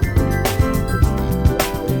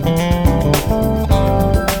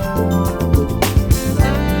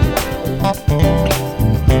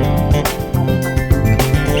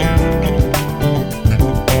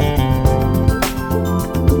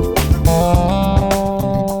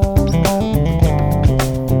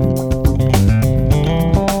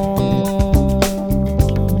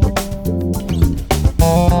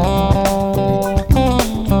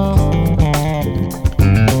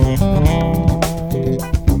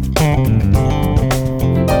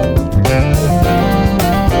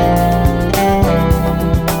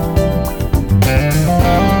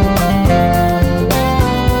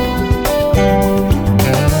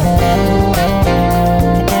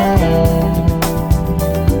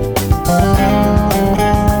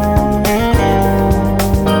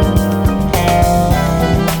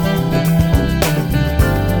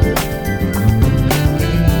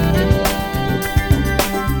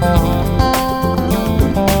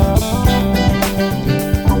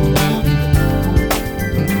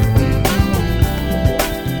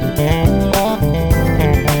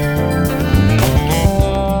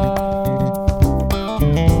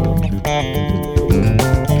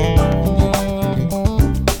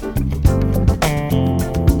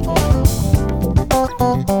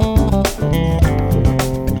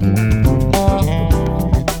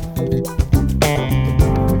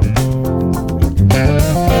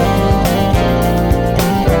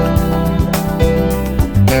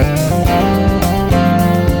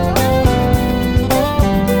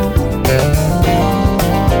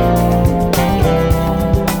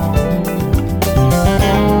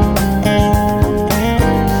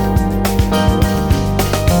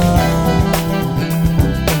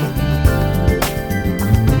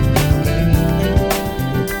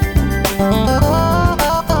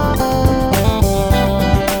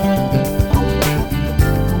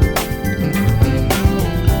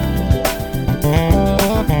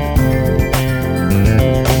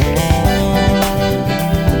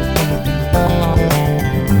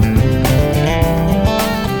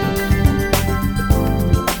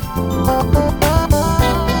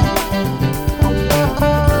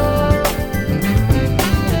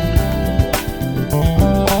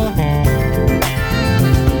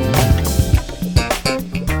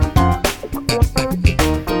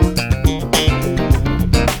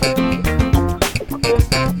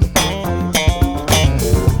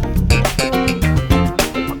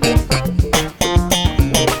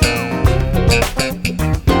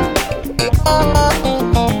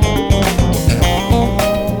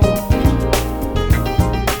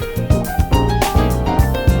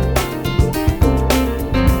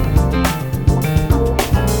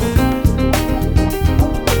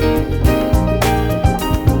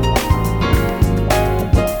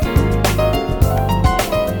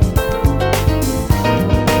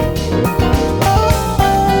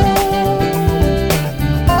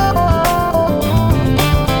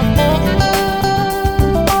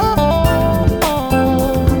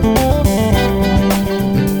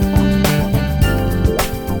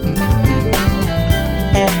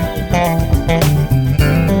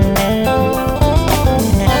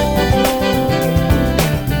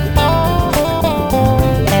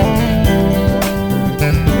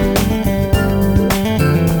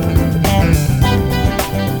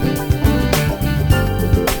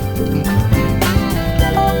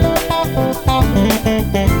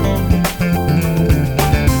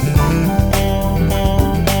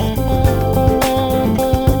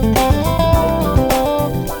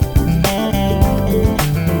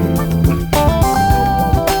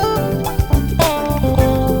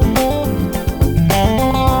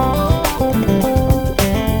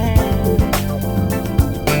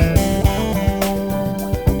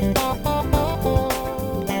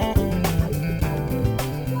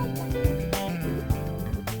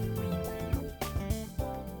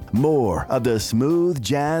 More of the Smooth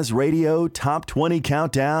Jazz Radio Top 20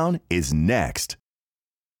 Countdown is next.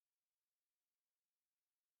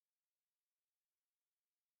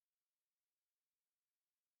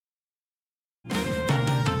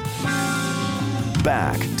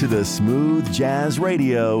 Back to the Smooth Jazz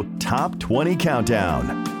Radio Top 20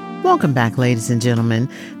 Countdown. Welcome back, ladies and gentlemen.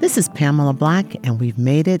 This is Pamela Black, and we've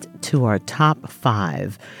made it to our top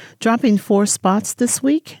 5. Dropping 4 spots this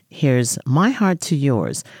week, here's My Heart to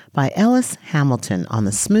Yours by Ellis Hamilton on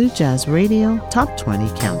the Smooth Jazz Radio Top 20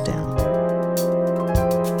 Countdown.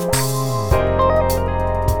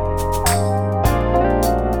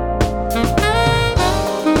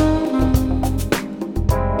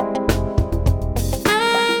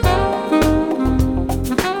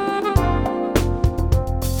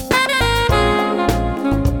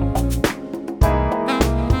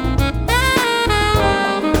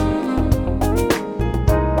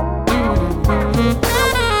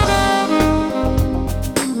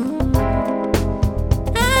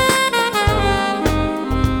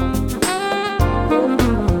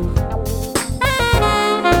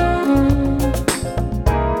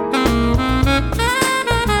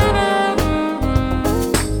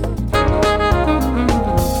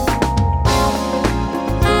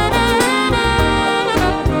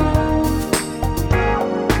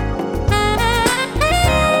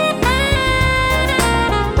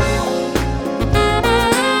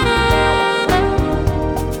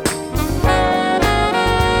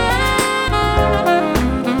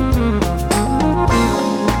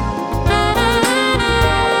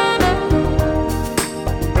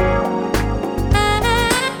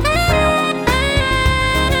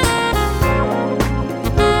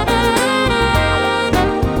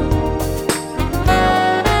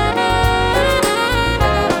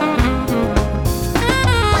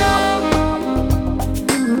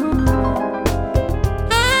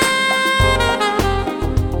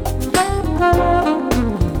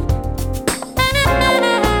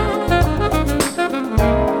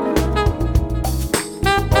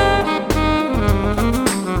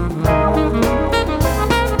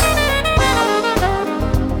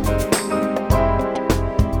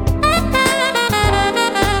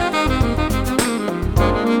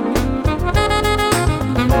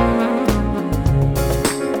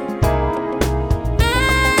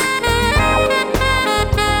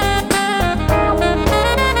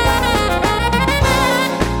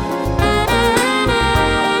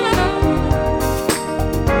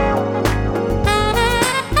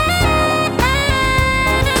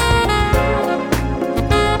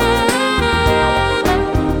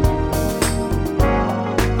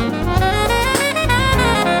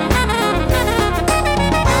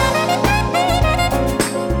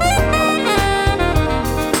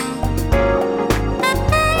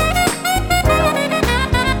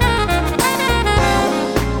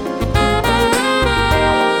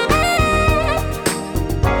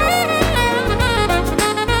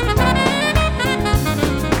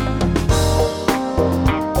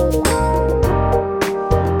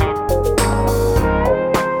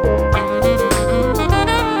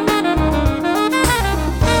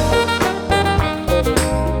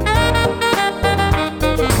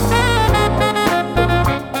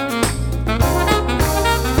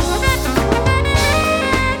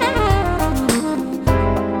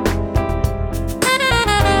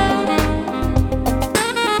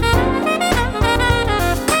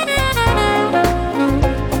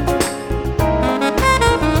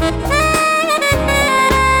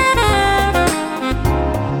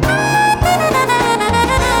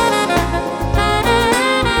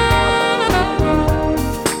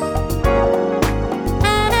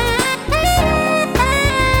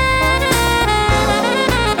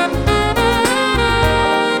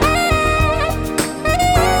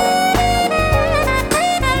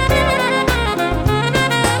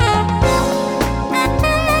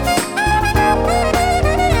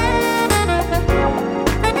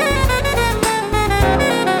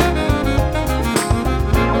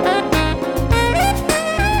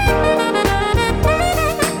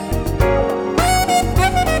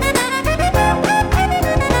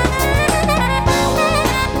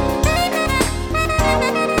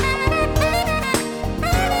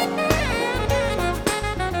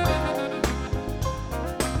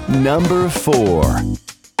 Number 4.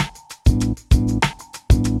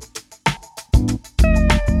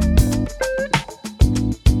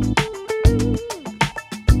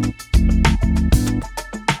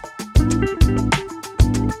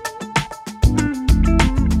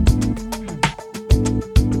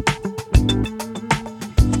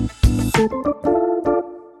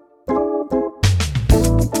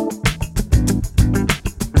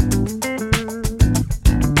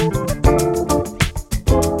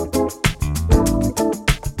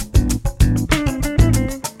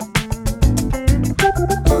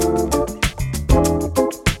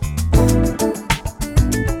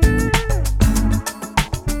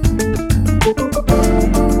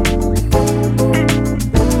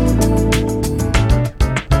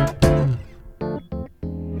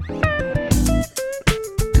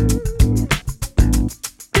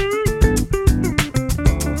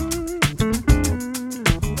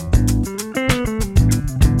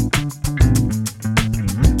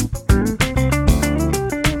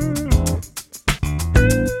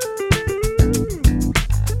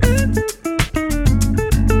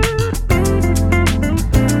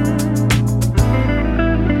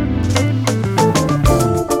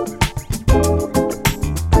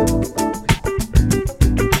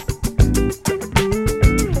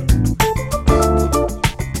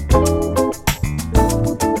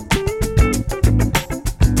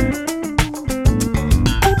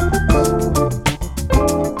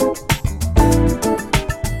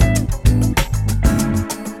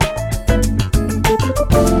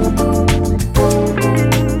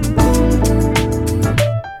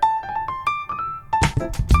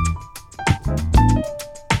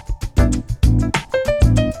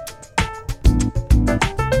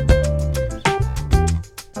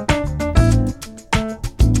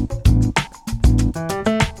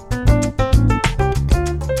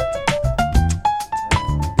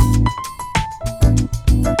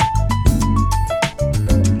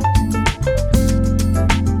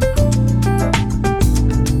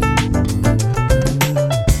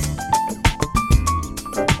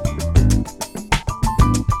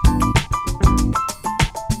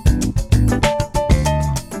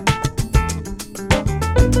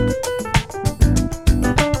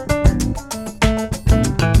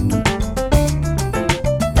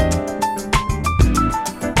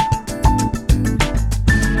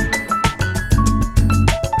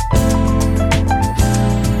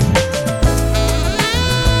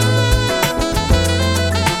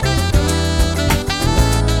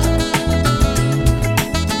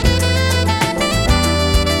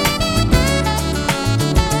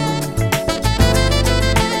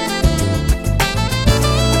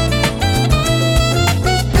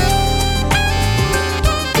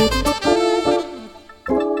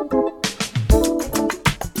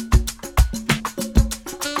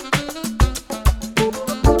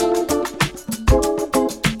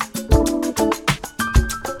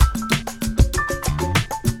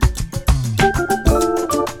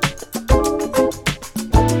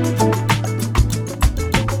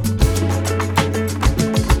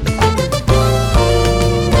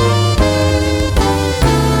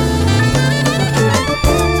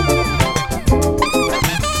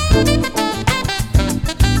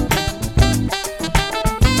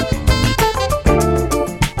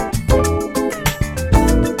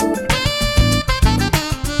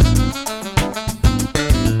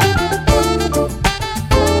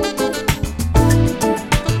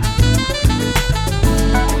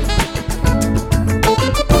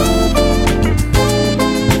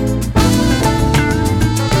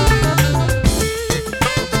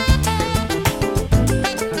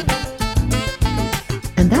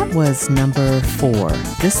 that was number 4,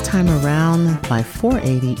 This Time Around by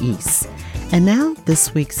 480 East. And now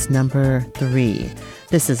this week's number 3.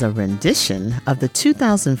 This is a rendition of the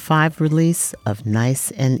 2005 release of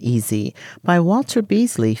Nice and Easy by Walter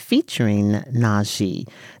Beasley featuring Najee.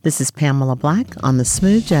 This is Pamela Black on the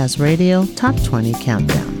Smooth Jazz Radio Top 20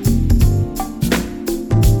 Countdown.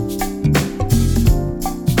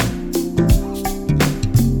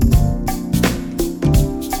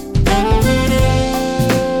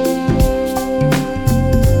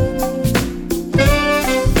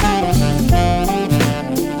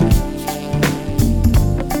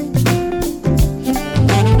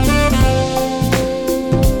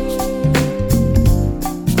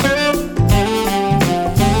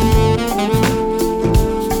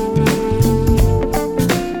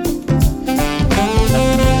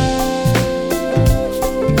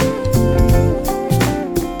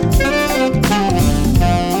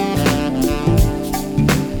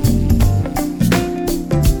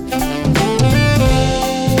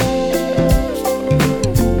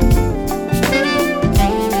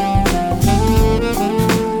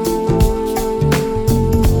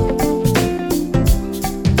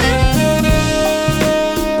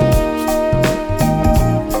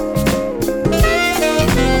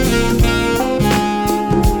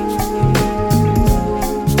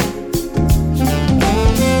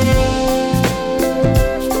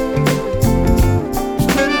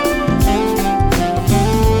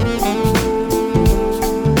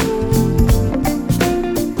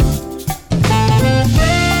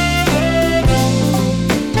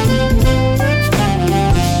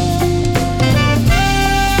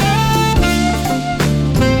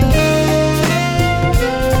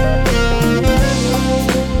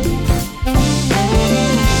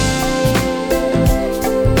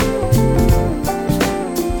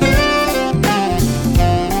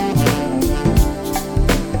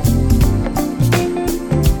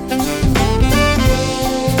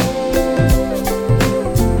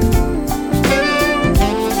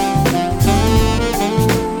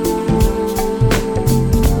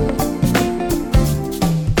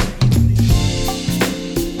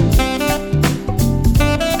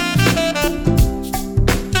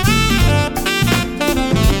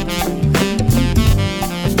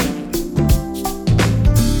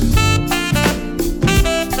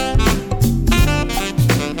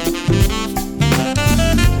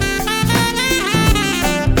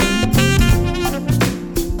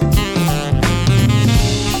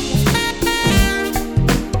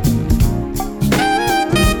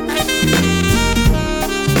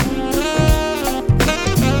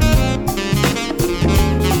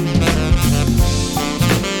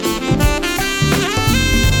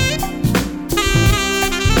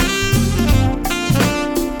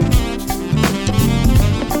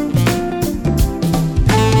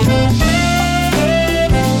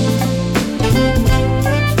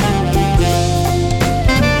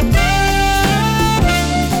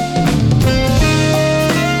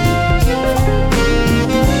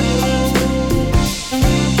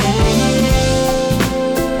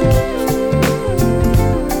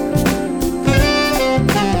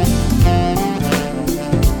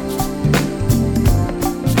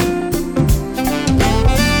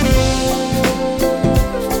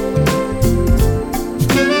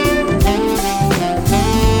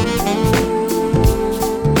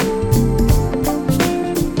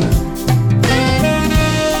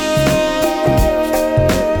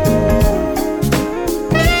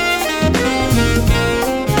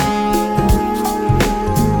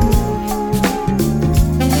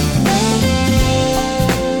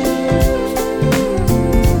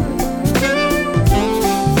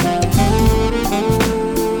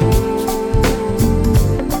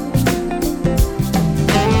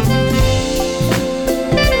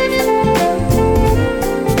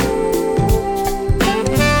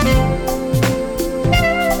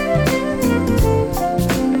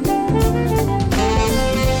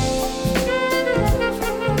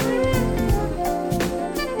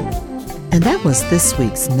 And that was this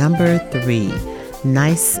week's number 3,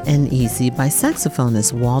 Nice and Easy by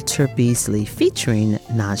saxophonist Walter Beasley featuring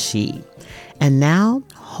Najee. And now,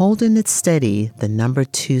 holding it steady, the number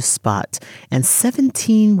 2 spot and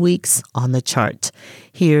 17 weeks on the chart.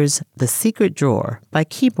 Here's The Secret Drawer by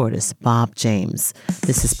keyboardist Bob James.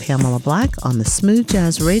 This is Pamela Black on the Smooth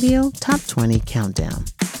Jazz Radio Top 20 Countdown.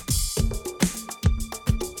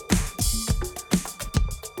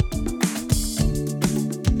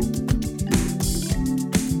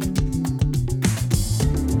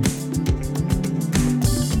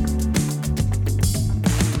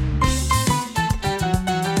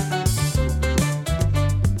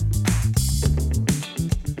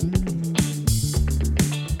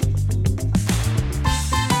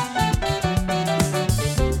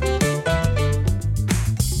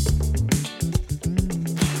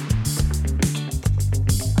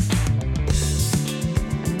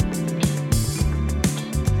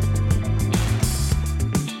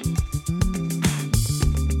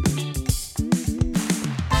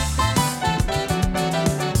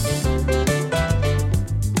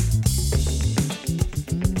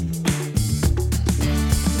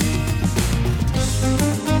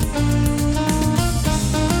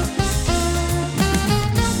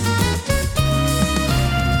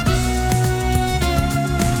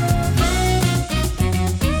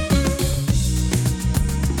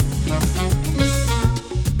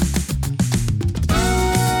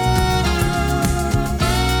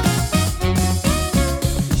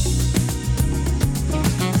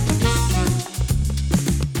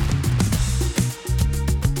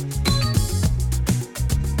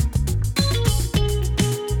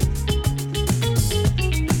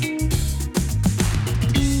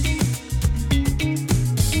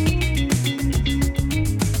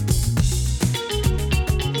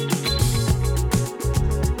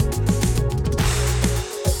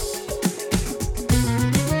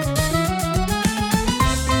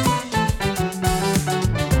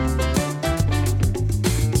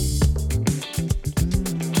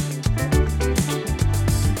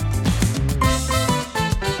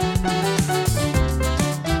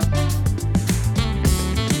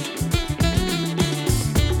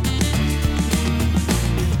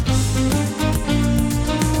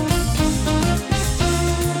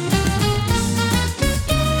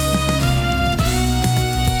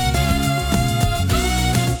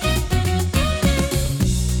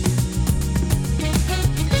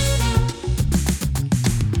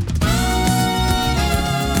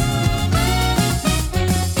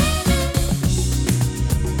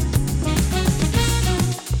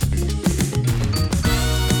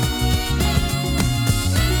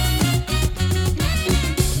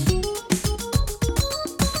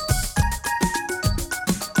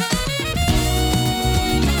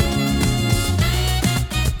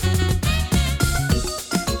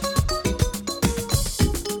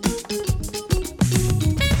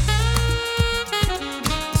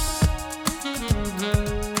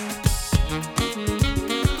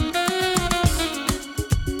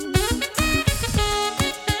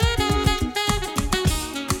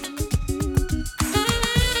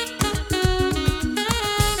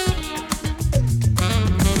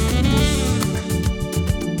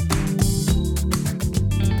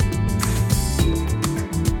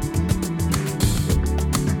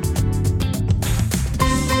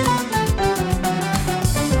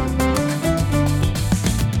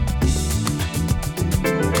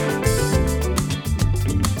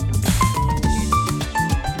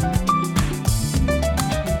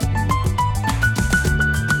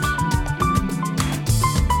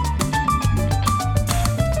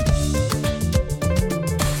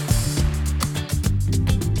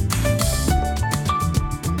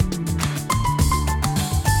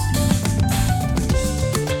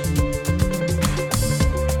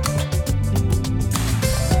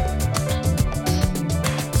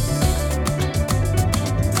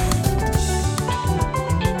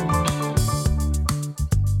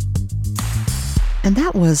 And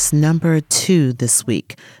that was number 2 this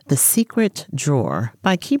week, The Secret Drawer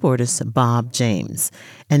by keyboardist Bob James.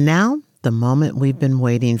 And now, the moment we've been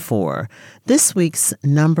waiting for. This week's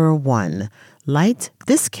number 1, Light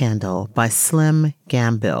This Candle by Slim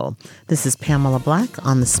Gambill. This is Pamela Black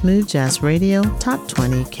on the Smooth Jazz Radio Top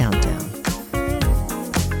 20 Countdown.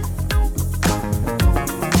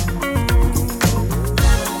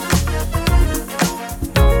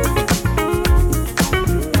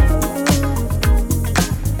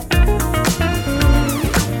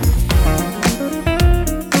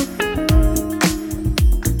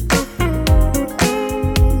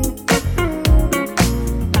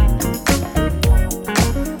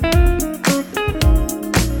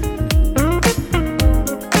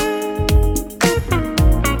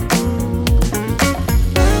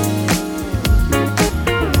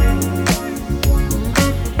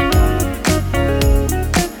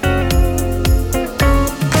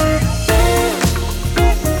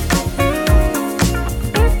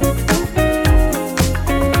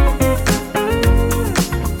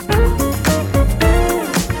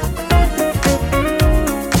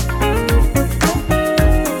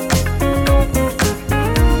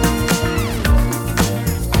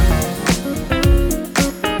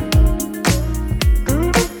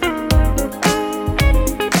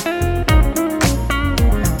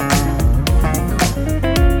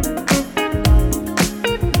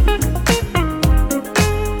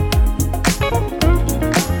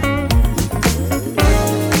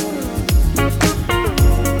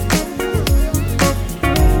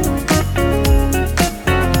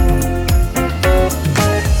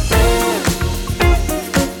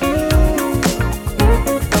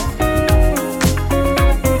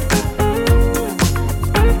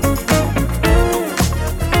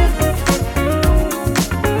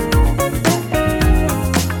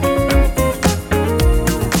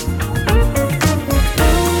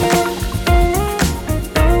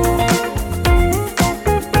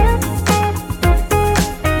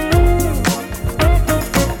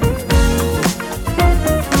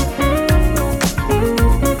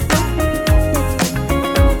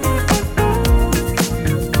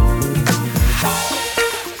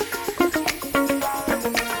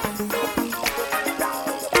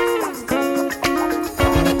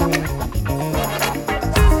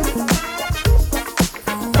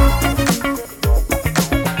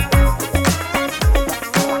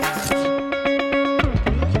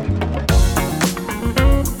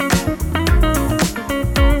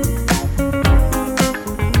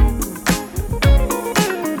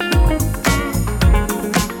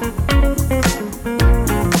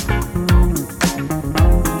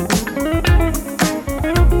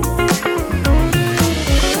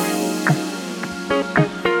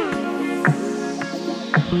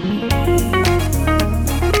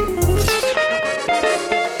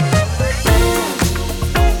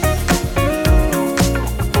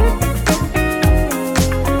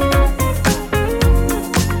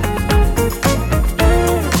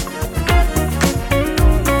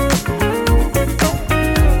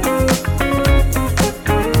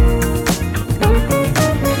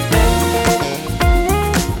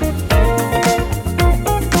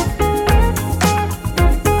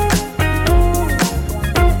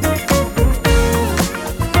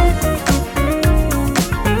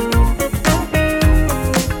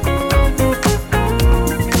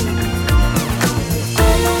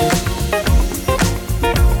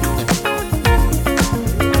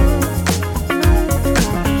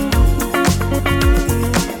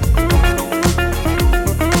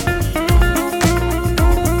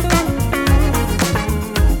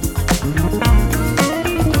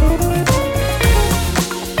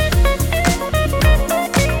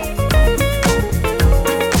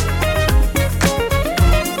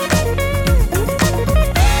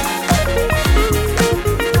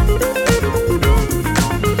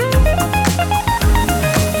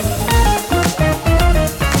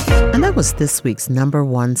 Was this week's number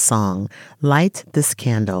 1 song, Light This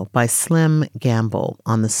Candle by Slim Gambill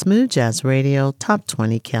on the Smooth Jazz Radio Top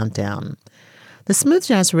 20 Countdown. The Smooth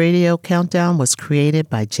Jazz Radio Countdown was created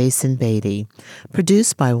by Jason Beatty,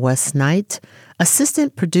 produced by Wes Knight,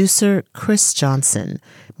 assistant producer Chris Johnson,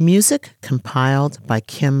 music compiled by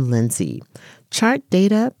Kim Lindsay, chart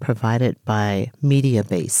data provided by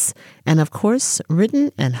Mediabase, and of course,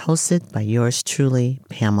 written and hosted by yours truly,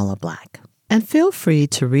 Pamela Black. And feel free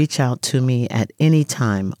to reach out to me at any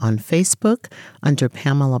time on Facebook under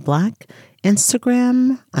Pamela Black,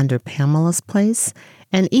 Instagram under Pamela's Place,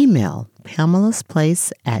 and email Pamela's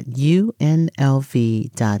Place at unlv.edu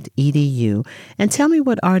and tell me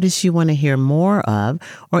what artists you want to hear more of,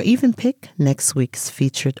 or even pick next week's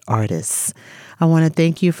featured artists. I want to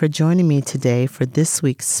thank you for joining me today for this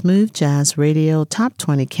week's Smooth Jazz Radio Top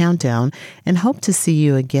 20 Countdown, and hope to see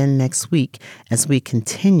you again next week as we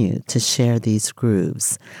continue to share these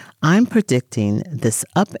grooves. I'm predicting this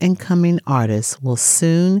up-and-coming artist will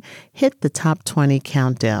soon hit the Top 20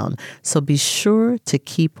 Countdown, so be sure to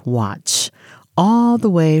keep watch. All the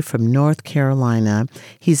way from North Carolina,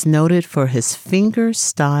 he's noted for his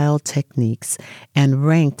finger-style techniques and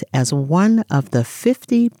ranked as one of the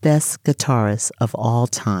 50 best guitarists of all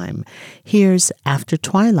time. Here's After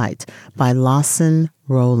Twilight by Lawson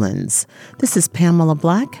Rollins. This is Pamela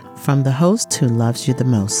Black from the host who loves you the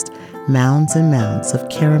most. Mounds and mounds of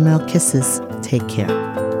caramel kisses. Take care.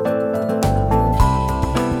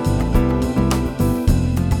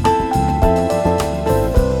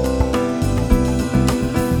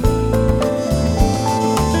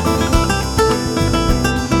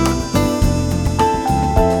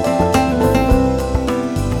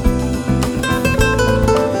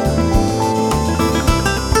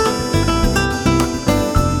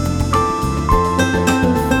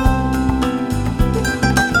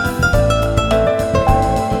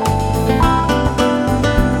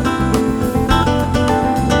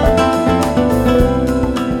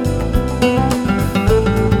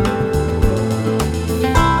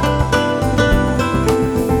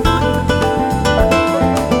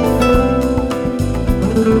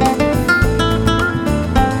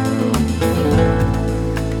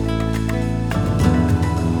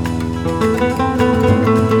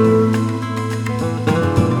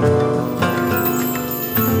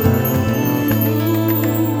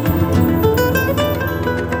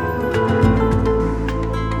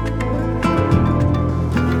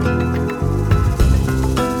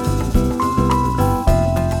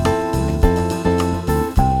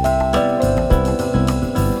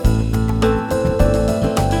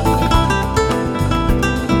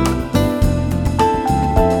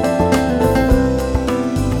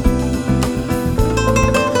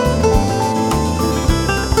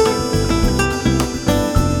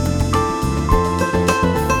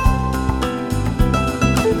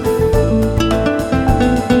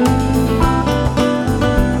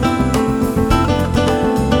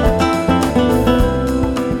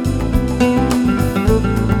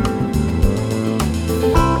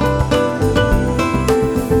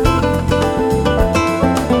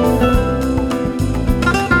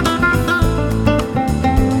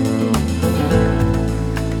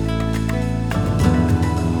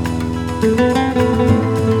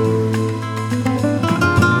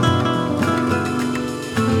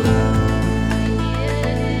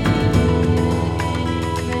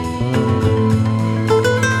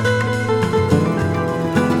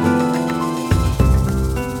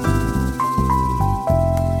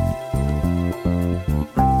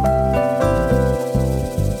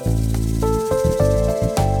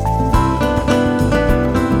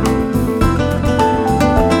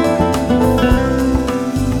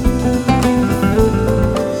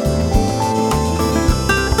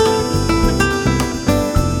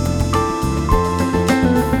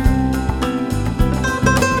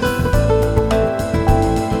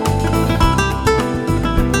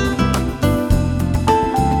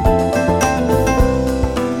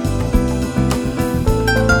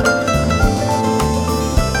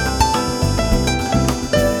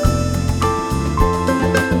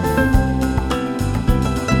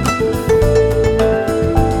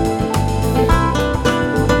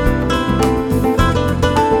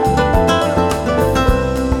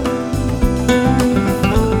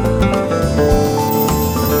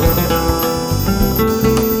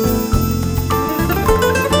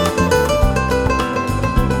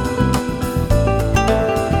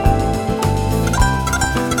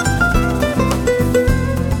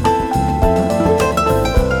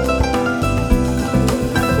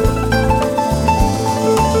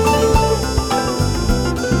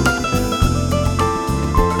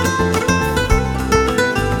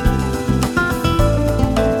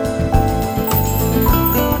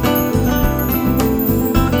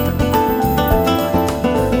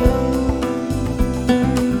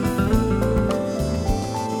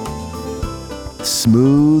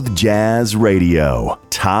 Smooth Jazz Radio,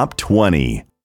 Top 20.